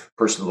the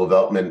personal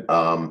development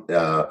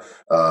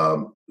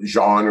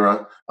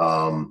genre.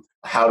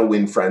 How to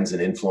Win Friends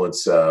and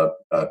Influence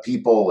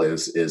People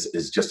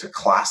is just a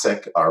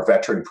classic. Our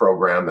veteran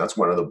program, that's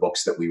one of the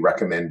books that we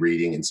recommend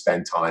reading and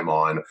spend time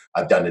on.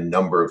 I've done a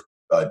number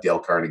of Dale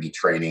Carnegie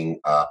training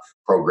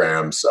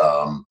programs.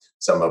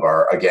 Some of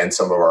our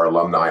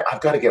alumni.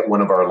 I've got to get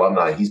one of our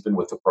alumni. He's been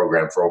with the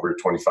program for over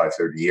 25,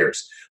 30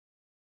 years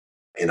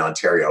in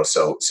Ontario.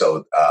 So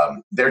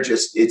they're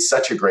just, it's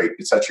such a great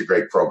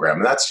program.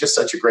 And that's just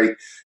such a great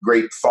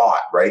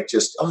thought, right?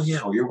 Just, oh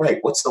yeah, well, you're right.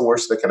 What's the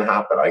worst that can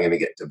happen? I'm going to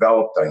get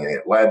developed. I'm going to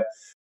get led.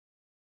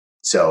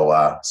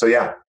 So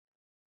yeah.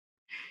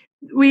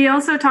 We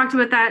also talked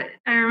about that.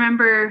 I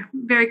remember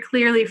very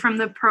clearly from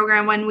the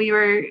program when we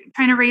were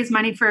trying to raise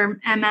money for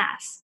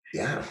MS.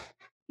 Yeah.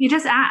 You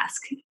just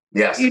ask.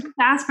 Yes. You just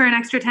ask for an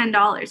extra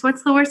 $10.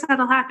 What's the worst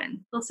that'll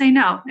happen? They'll say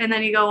no. And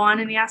then you go on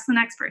and you ask the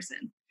next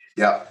person.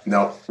 Yeah,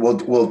 no.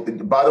 Well,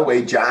 by the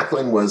way,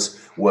 Jacqueline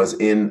was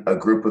in a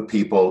group of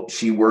people.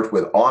 She worked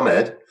with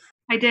Ahmed.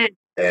 I did.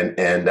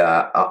 And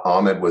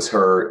Ahmed was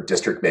her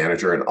district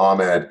manager. And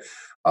Ahmed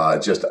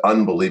just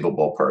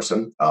unbelievable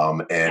person.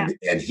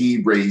 And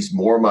he raised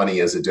more money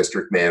as a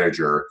district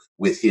manager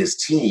with his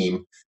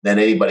team than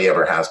anybody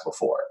ever has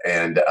before.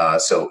 And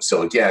so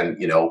again,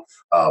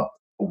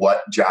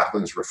 what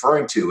Jacqueline's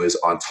referring to is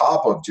on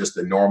top of just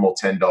the normal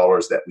 $10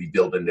 that we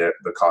build into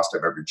the cost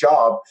of every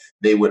job,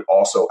 they would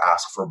also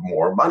ask for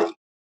more money.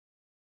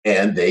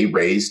 And they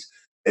raised,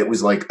 it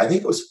was like, I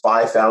think it was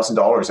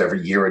 $5,000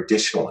 every year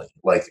additionally,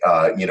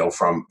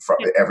 from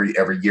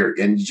every year.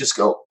 And you just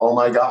go, oh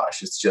my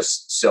gosh, it's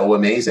just so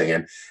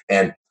amazing.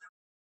 And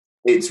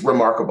it's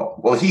remarkable.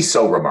 Well, he's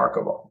so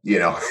remarkable,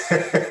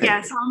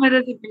 Yes, Ahmed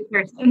is a great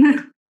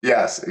person.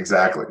 Yes,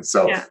 exactly.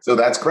 So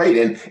that's great.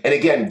 And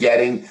again,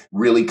 getting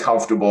really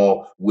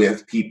comfortable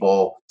with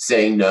people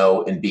saying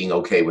no and being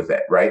okay with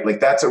it, right? Like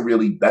that's a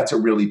really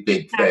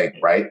big thing,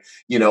 right?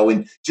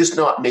 And just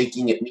not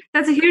making it.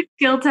 That's a huge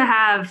skill to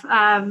have,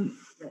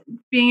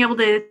 being able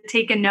to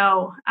take a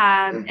no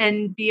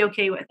and be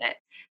okay with it.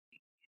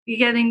 You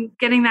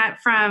getting that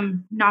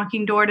from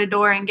knocking door to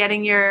door and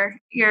getting your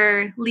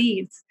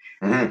leads.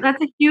 Mm-hmm.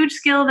 That's a huge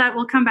skill that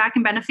will come back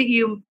and benefit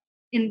you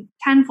in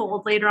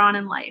tenfold later on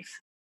in life.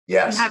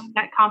 Yes. And having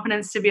that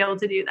confidence to be able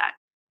to do that.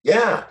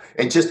 Yeah.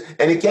 And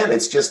again,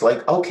 it's just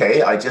like,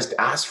 okay, I just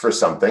asked for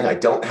something. I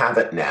don't have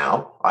it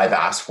now. I've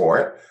asked for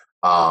it.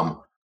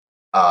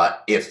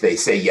 If they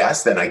say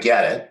yes, then I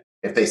get it.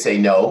 If they say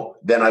no,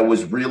 then I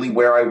was really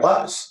where I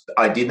was.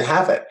 I didn't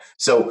have it.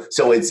 So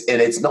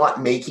it's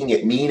not making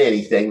it mean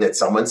anything that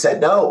someone said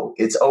no.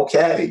 It's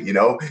okay,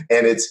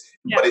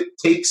 but it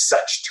takes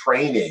such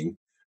training.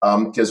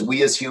 Because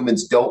we as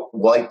humans don't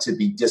like to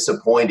be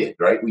disappointed,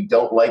 right? We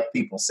don't like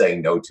people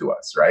saying no to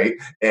us, right?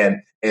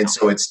 And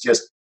so it's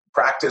just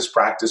practice,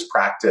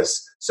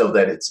 so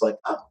that it's like,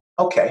 oh,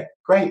 okay,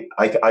 great,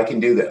 I can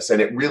do this.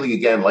 And it really,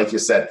 again, like you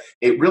said,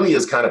 it really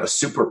is kind of a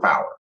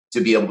superpower to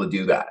be able to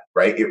do that,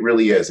 right? It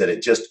really is, and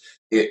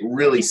it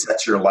really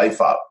sets your life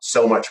up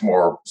so much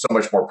more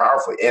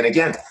powerfully. And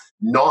again,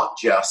 not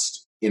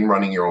just in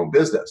running your own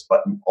business, but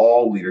in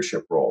all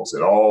leadership roles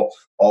and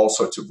all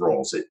sorts of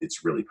roles,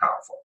 it's really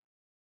powerful.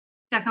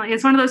 Definitely.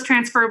 It's one of those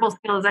transferable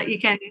skills that you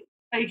can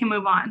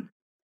move on.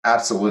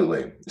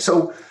 Absolutely.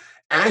 So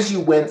as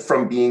you went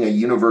from being a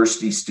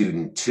university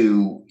student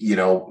to,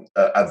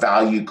 a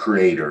value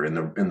creator in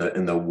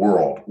the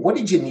world, what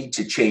did you need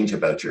to change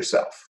about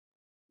yourself?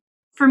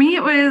 For me,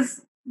 it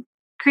was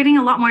creating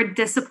a lot more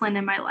discipline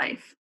in my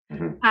life,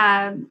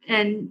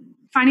 and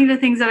finding the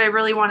things that I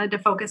really wanted to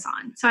focus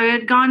on. So I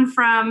had gone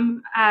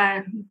from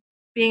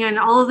being in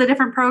all of the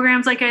different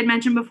programs, like I had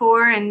mentioned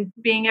before, and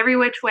being every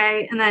which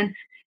way, and then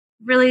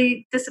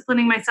really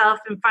disciplining myself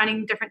and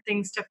finding different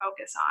things to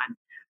focus on.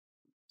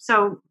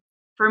 So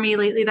for me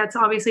lately, that's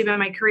obviously been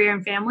my career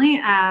and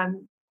family,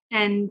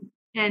 and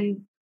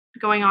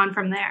going on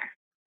from there.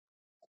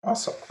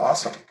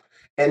 Awesome.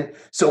 And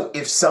so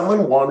if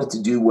someone wanted to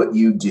do what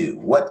you do,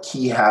 what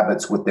key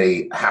habits would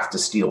they have to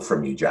steal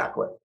from you,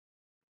 Jacqueline?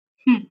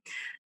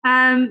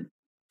 I'd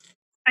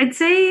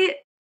say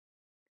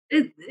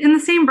in the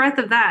same breath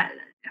of that,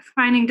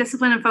 finding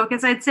discipline and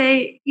focus, I'd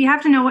say you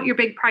have to know what your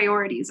big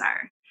priorities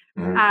are.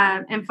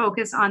 And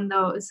focus on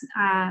those.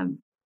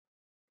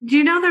 Do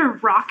you know the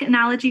rock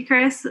analogy,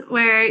 Chris,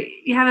 where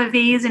you have a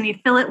vase and you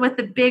fill it with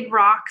the big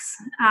rocks,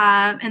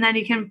 and then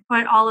you can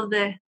put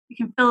you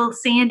can fill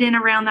sand in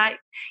around that.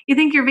 You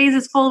think your vase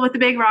is full with the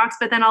big rocks,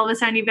 but then all of a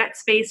sudden you've got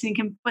space and you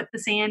can put the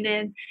sand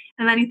in,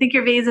 and then you think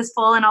your vase is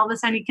full, and all of a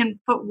sudden you can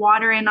put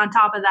water in on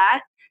top of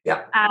that.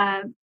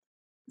 Yeah.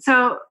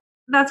 So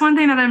that's one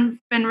thing that I've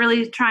been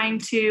really trying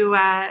to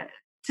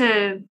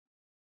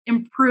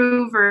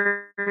improve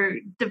or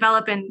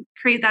develop and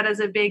create that as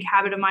a big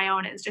habit of my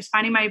own, is just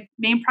finding my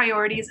main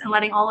priorities and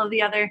letting all of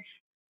the other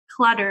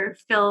clutter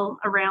fill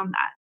around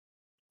that.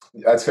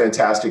 That's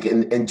fantastic.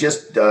 And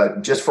just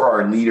for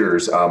our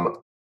leaders,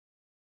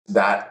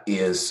 that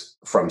is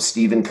from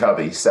Stephen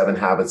Covey, 7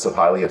 Habits of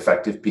Highly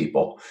Effective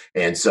People.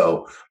 And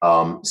so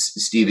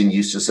Stephen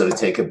used to sort of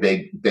take a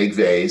big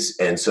vase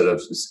and sort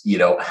of,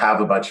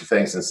 have a bunch of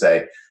things and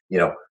say,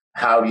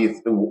 how do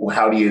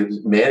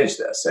you manage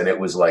this? And it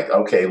was like,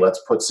 okay,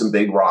 let's put some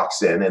big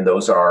rocks in. And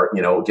those are,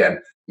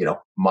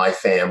 my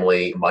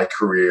family, my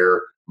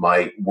career,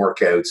 my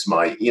workouts,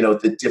 my,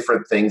 the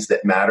different things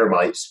that matter,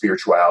 my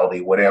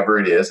spirituality, whatever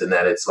it is. And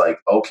then it's like,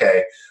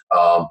 okay,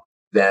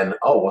 then,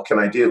 what can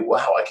I do?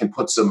 Wow, I can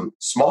put some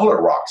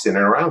smaller rocks in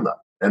and around them.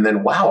 And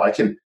then, wow, I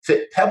can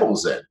fit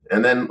pebbles in.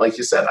 And then, like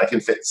you said, I can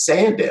fit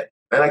sand in,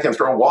 and I can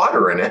throw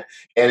water in it.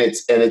 And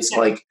it's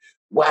like,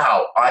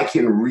 wow, I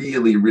can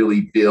really,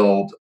 really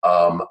build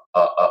a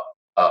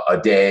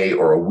day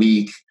or a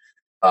week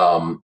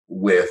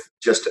with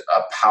just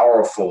a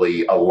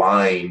powerfully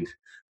aligned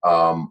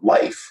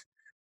life.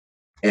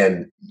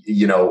 And,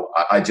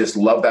 I just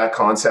love that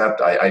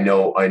concept. I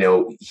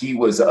know he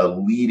was a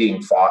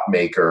leading thought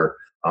maker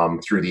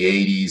through the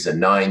 80s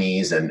and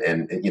 90s,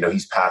 and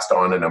he's passed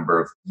on a number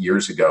of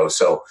years ago.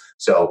 So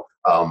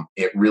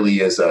it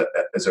really is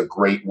a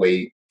great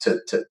way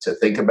to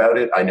think about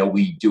it. I know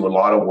we do a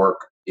lot of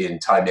work in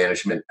time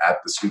management at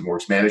the Student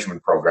Works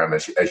Management Program,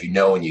 as you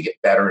know, and you get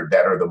better and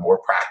better the more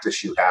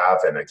practice you have.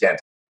 And again,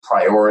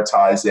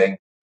 prioritizing.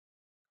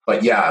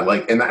 But yeah,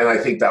 and I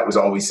think that was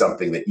always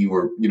something that you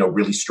were,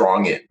 really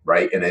strong in,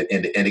 right? And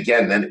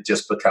again, then it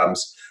just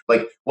becomes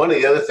like one of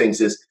the other things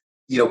is,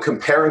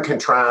 compare and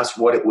contrast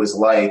what it was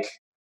like,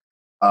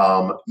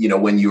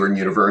 when you were in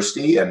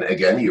university, and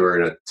again, you were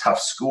in a tough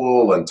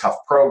school and tough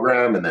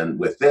program, and then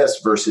with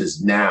this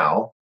versus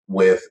now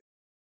with,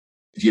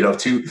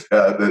 two,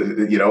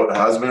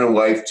 husband and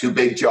wife, two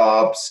big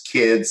jobs,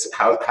 kids.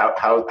 How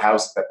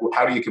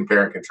do you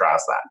compare and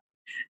contrast that?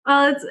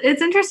 Well,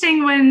 it's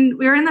interesting. When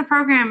we were in the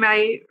program,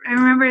 I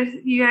remember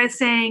you guys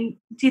saying,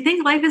 do you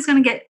think life is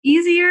going to get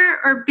easier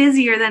or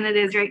busier than it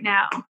is right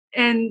now?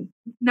 And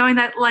knowing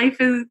that life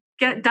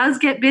does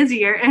get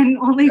busier and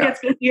only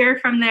gets busier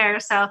from there.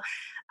 So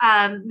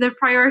the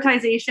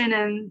prioritization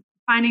and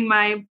finding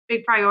my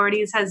big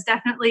priorities has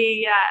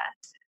definitely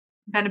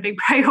been a big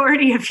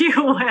priority, if you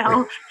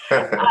will,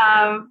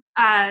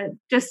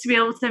 just to be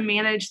able to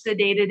manage the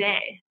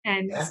day-to-day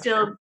and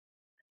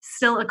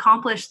still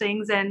accomplish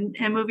things and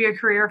move your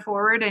career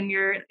forward and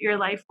your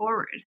life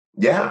forward.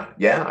 Yeah.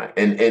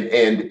 And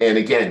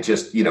again,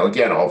 just,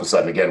 again, all of a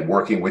sudden, again,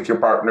 working with your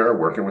partner,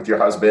 working with your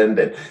husband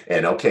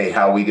and okay,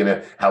 how are we going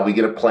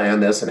to plan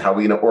this and how are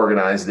we going to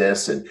organize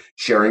this and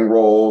sharing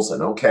roles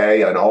and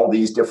all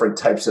these different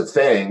types of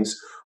things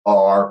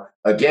are,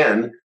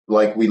 again,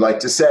 like we like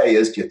to say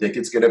is, do you think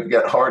it's going to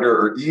get harder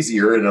or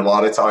easier? And a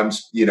lot of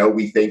times,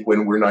 we think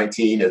when we're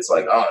 19, it's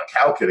like, oh,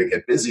 how could it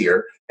get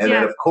busier? And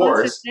then of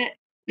course,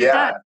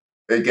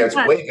 it gets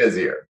way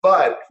busier,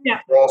 but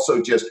we're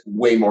also just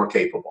way more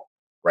capable,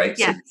 right?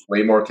 Yes. So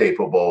way more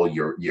capable.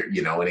 You're,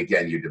 and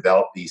again, you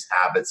develop these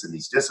habits and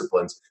these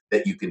disciplines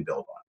that you can build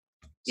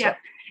on. So. Yeah.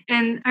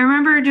 And I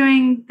remember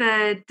doing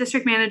the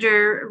district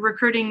manager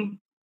recruiting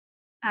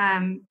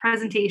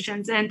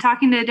presentations and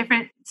talking to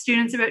different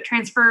students about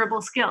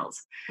transferable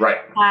skills. Right.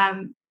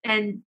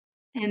 And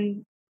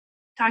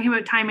talking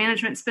about time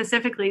management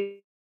specifically.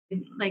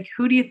 Like,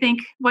 who do you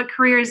think, what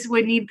careers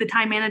would need the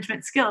time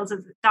management skills? Is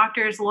it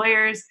doctors,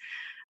 lawyers,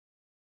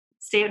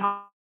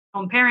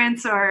 stay-at-home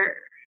parents, or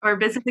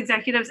business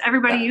executives?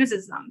 Everybody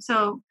uses them.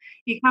 So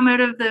you come out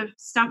of the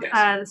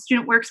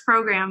Student Works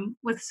program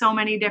with so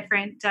many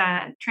different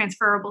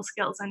transferable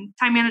skills, and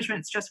time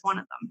management is just one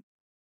of them.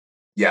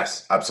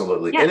 Yes,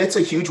 absolutely. Yeah. And it's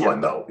a huge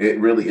one, though. It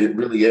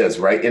really is,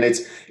 right? And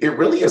it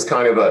really is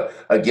kind of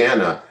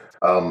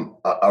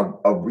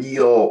a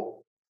real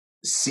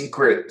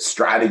secret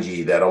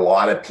strategy that a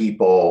lot of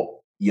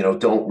people,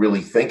 don't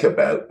really think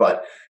about.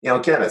 But,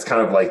 again, it's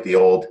kind of like the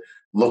old,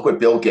 look what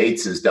Bill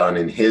Gates has done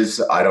in his,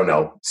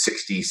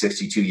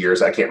 62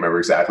 years. I can't remember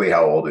exactly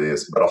how old it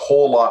is, but a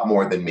whole lot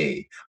more than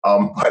me.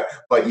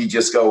 But you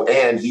just go,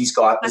 and he's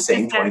got the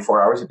same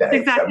 24 hours a day.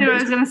 Exactly what I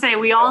was going to say.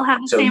 We all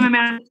have the same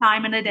amount of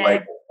time in a day.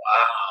 Like,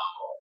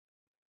 wow.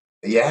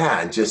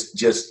 Yeah, and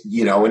just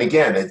and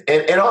again,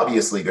 and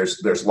obviously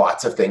there's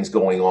lots of things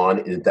going on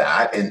in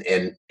that,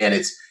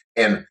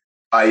 and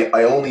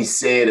I only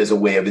say it as a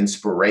way of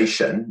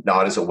inspiration,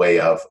 not as a way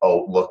of,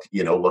 oh, look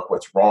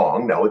what's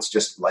wrong. No, it's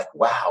just like,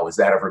 wow, is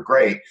that ever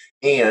great?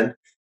 And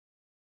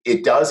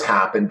it does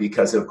happen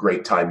because of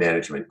great time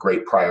management,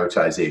 great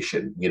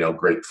prioritization,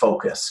 great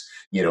focus,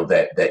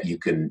 that you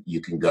can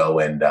go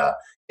and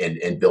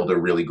build a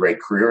really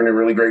great career and a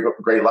really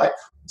great life.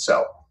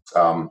 So,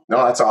 no,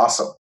 that's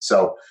awesome.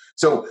 So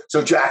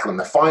Jacqueline,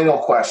 the final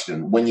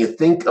question, when you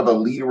think of a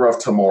leader of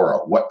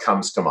tomorrow, what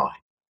comes to mind?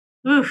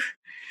 Oof.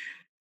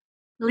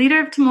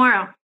 Leader of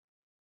tomorrow,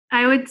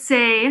 I would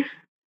say,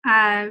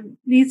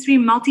 needs to be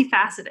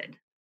multifaceted.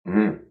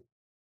 Mm-hmm.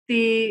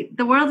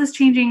 The world is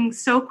changing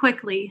so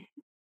quickly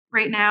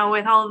right now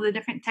with all of the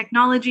different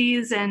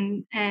technologies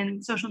and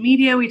social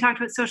media. We talked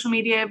about social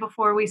media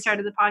before we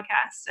started the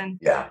podcast,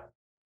 and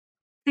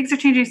things are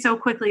changing so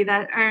quickly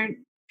that our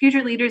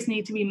future leaders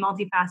need to be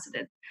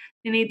multifaceted.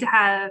 They need to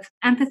have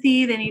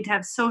empathy. They need to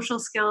have social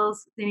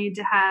skills. They need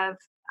to have,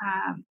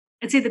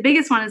 I'd say the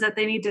biggest one is that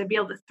they need to be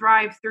able to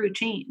thrive through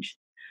change.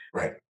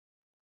 Right.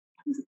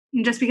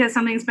 And just because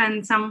something's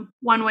been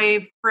one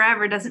way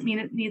forever doesn't mean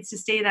it needs to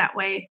stay that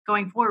way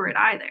going forward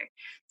either.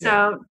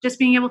 So just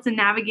being able to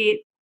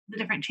navigate the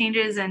different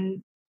changes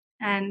and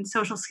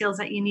social skills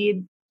that you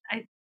need,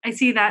 I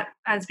see that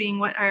as being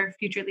what our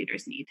future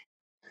leaders need.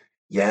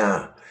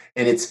 Yeah.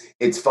 And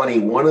it's funny.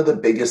 One of the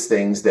biggest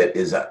things that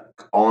is an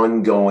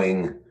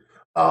ongoing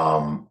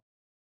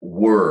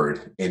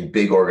word in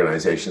big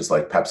organizations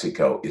like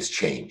PepsiCo is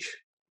change.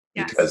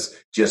 Yes.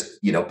 Because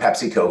just,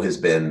 PepsiCo has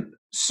been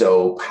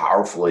so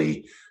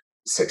powerfully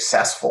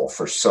successful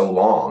for so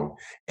long.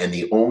 And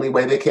the only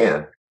way they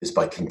can is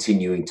by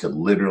continuing to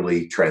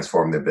literally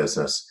transform their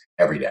business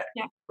every day.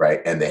 Yeah.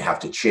 Right. And they have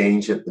to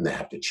change it and they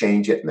have to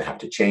change it and they have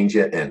to change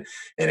it. And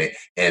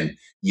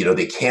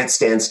they can't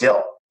stand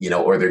still,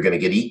 or they're going to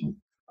get eaten.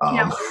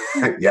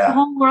 The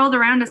whole world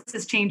around us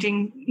is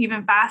changing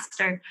even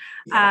faster.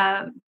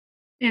 Yeah.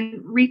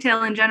 In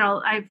retail in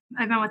general, I've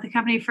been with the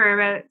company for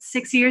about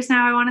 6 years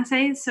now, I want to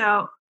say.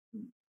 So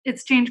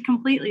it's changed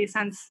completely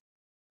since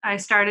I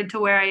started to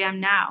where I am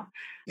now,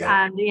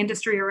 the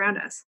industry around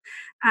us.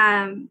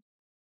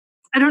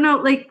 I don't know,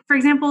 like, for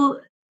example,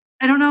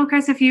 I don't know,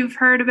 Chris, if you've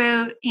heard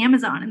about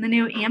Amazon and the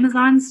new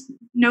Amazon's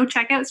no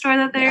checkout store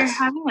that they're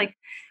having. Like,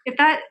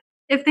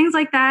 if things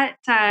like that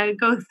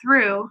go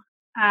through,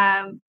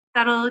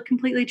 that'll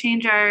completely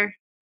change our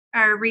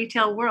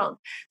retail world.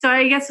 So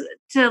I guess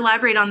to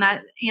elaborate on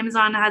that,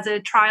 Amazon has a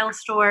trial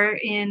store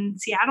in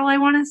Seattle, I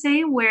want to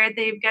say, where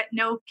they've got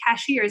no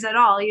cashiers at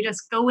all. You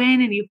just go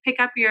in and you pick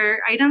up your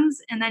items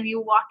and then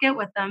you walk out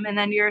with them, and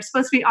then you're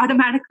supposed to be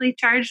automatically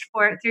charged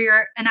for it through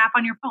an app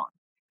on your phone.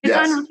 It's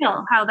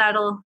unreal how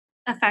that'll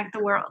affect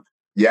the world.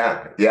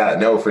 Yeah,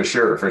 no, for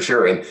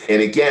sure.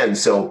 And again,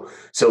 so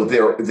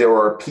there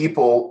are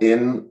people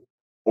in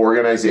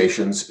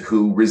organizations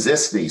who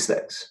resist these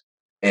things.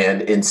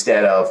 And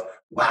instead of,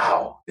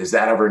 wow, is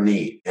that ever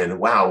neat? And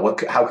wow,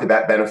 how could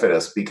that benefit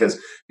us?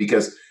 Because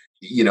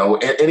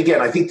and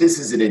again, I think this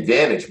is an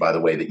advantage, by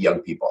the way, that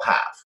young people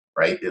have,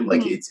 right?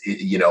 Like and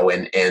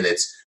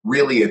it's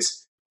really,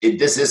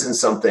 this isn't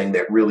something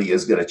that really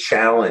is going to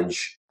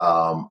challenge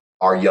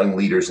our young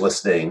leaders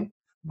listening,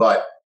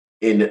 but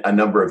in a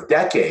number of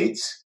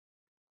decades,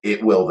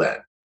 it will then.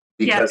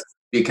 Because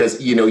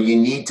you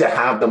need to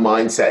have the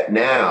mindset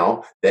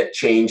now that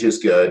change is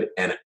good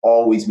and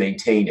always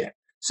maintain it.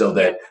 So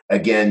that,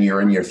 again, you're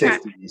in your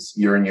 50s,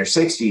 you're in your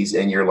 60s,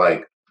 and you're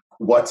like,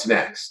 what's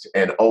next?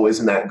 And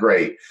isn't that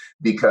great?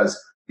 Because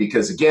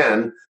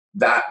again,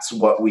 that's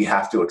what we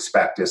have to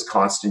expect is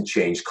constant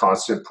change,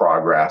 constant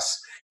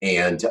progress,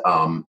 and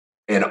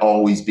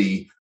always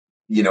be,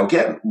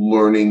 again,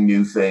 learning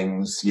new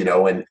things,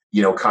 and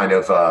kind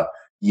of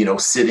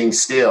sitting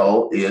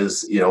still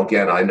is,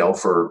 again, I know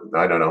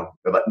I don't know,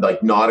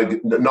 like not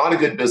a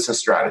good business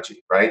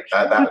strategy, right?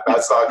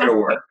 That's not going to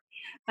work.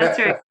 That's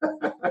right.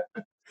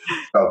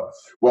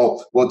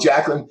 Well,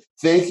 Jacqueline,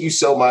 thank you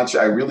so much.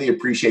 I really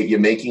appreciate you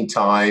making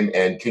time,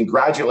 and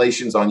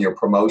congratulations on your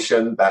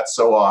promotion. That's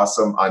so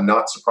awesome. I'm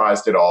not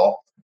surprised at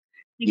all,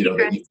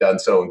 that you've done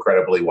so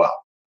incredibly well.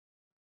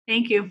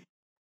 Thank you.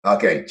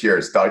 Okay,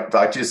 cheers. Talk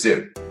to you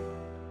soon.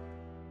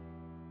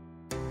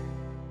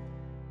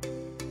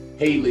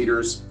 Hey,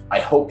 leaders,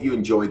 I hope you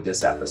enjoyed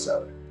this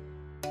episode.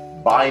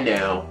 By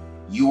now,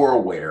 you are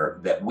aware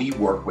that we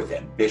work with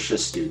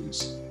ambitious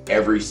students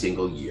every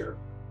single year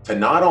to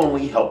not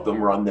only help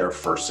them run their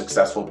first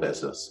successful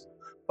business,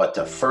 but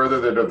to further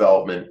their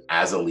development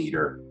as a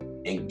leader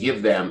and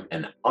give them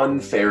an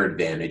unfair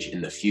advantage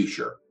in the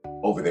future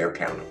over their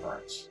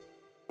counterparts.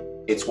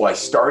 It's why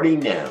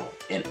starting now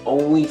and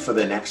only for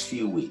the next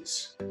few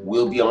weeks,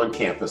 we'll be on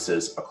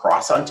campuses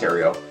across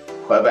Ontario,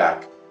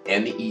 Quebec,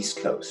 and the East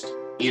Coast,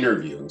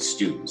 interviewing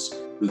students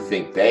who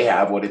think they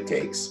have what it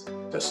takes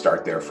to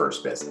start their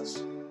first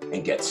business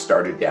and get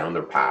started down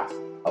their path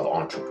of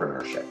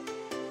entrepreneurship.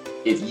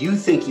 If you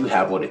think you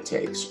have what it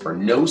takes or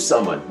know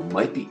someone who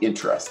might be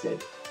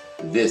interested,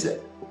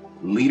 visit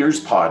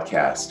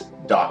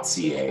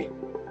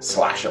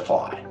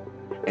leaderspodcast.ca/apply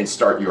and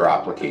start your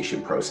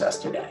application process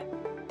today.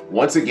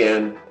 Once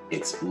again,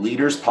 it's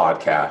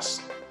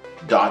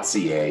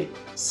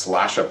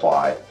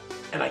leaderspodcast.ca/apply,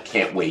 and I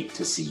can't wait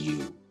to see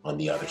you on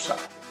the other side.